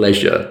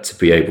pleasure to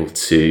be able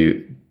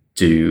to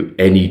do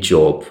any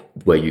job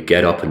where you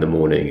get up in the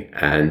morning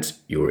and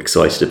you're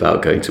excited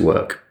about going to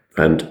work.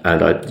 And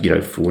I,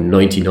 for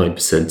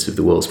 99% of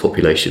the world's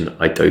population,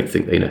 I don't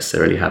think they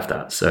necessarily have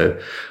that. So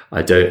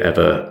I don't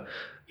ever,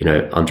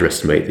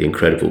 underestimate the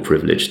incredible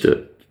privilege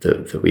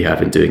that we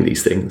have in doing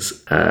these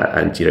things.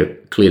 And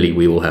clearly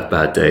we all have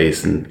bad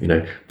days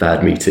and,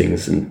 bad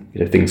meetings and,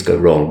 things go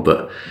wrong.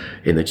 But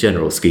in the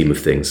general scheme of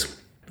things,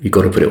 you've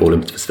got to put it all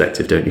into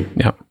perspective, don't you?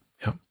 Yeah.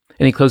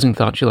 Any closing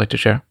thoughts you'd like to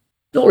share?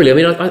 Not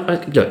really. I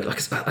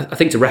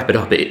think to wrap it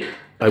up,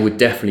 I would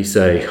definitely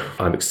say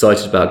I'm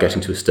excited about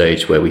getting to a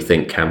stage where we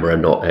think camera,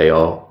 not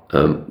AR,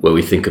 where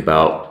we think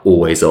about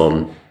always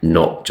on,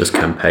 not just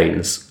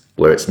campaigns,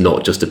 where it's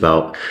not just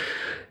about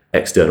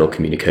external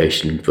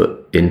communication,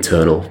 but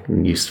internal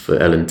and used for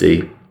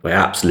L&D. I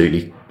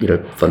absolutely,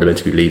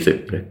 fundamentally believe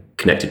that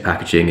connected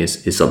packaging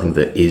is something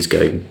that is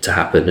going to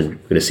happen and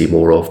we're going to see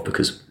more of,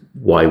 because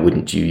why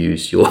wouldn't you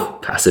use your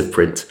passive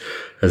print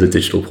as a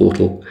digital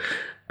portal?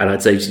 And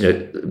I'd say,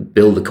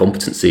 build the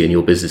competency in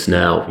your business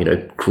now,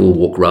 crawl,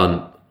 walk,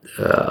 run.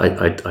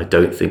 I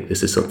don't think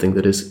this is something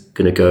that is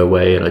going to go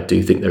away. And I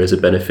do think there is a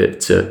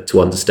benefit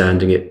to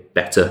understanding it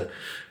better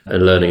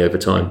and learning over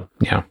time.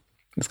 Yeah,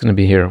 it's going to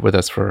be here with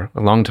us for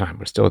a long time.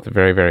 We're still at the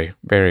very, very,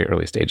 very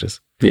early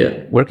stages. Yeah.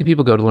 Where can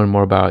people go to learn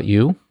more about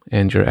you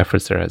and your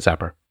efforts there at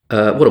Zappar?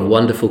 What a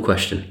wonderful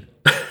question.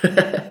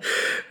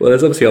 Well,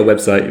 there's obviously our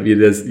website.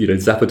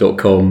 There's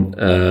Zappar.com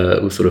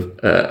will sort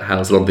of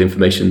house a lot of the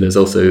information. There's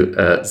also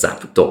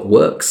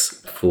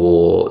Zap.works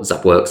for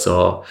ZapWorks,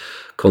 our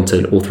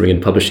content authoring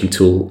and publishing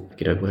tool.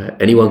 Where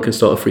anyone can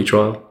start a free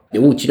trial.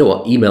 Oh, do you know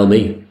what? Email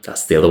me.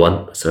 That's the other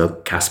one. So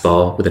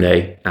Caspar with an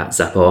A at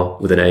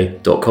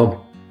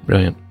Zappar.com.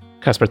 Brilliant,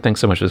 Caspar. Thanks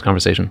so much for this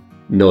conversation.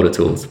 Not at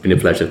all. It's been a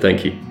pleasure.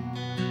 Thank you.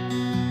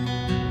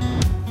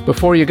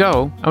 Before you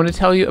go, I want to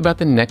tell you about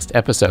the next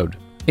episode.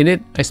 In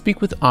it, I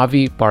speak with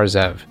Avi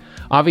Bar-Zeev.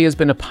 Avi has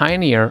been a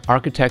pioneer,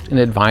 architect, and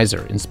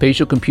advisor in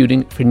spatial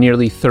computing for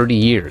nearly 30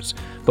 years,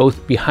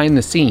 both behind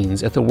the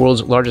scenes at the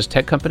world's largest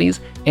tech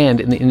companies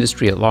and in the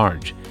industry at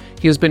large.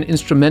 He has been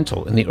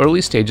instrumental in the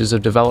early stages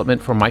of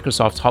development for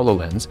Microsoft's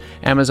HoloLens,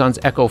 Amazon's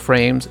Echo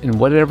Frames, and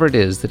whatever it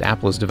is that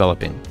Apple is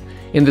developing.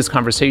 In this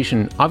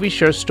conversation, Avi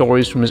shares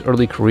stories from his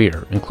early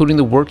career, including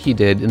the work he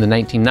did in the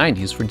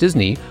 1990s for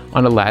Disney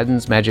on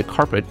Aladdin's Magic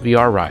Carpet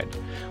VR ride.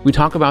 We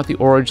talk about the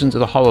origins of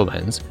the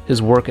HoloLens,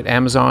 his work at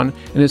Amazon,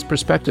 and his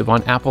perspective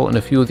on Apple and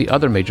a few of the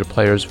other major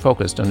players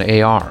focused on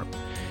AR.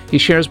 He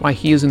shares why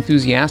he is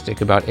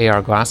enthusiastic about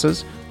AR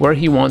glasses, where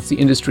he wants the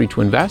industry to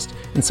invest,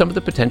 and some of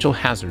the potential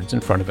hazards in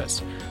front of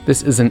us.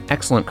 This is an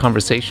excellent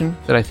conversation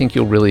that I think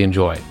you'll really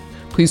enjoy.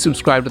 Please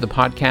subscribe to the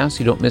podcast so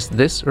you don't miss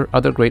this or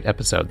other great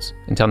episodes.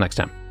 Until next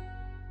time.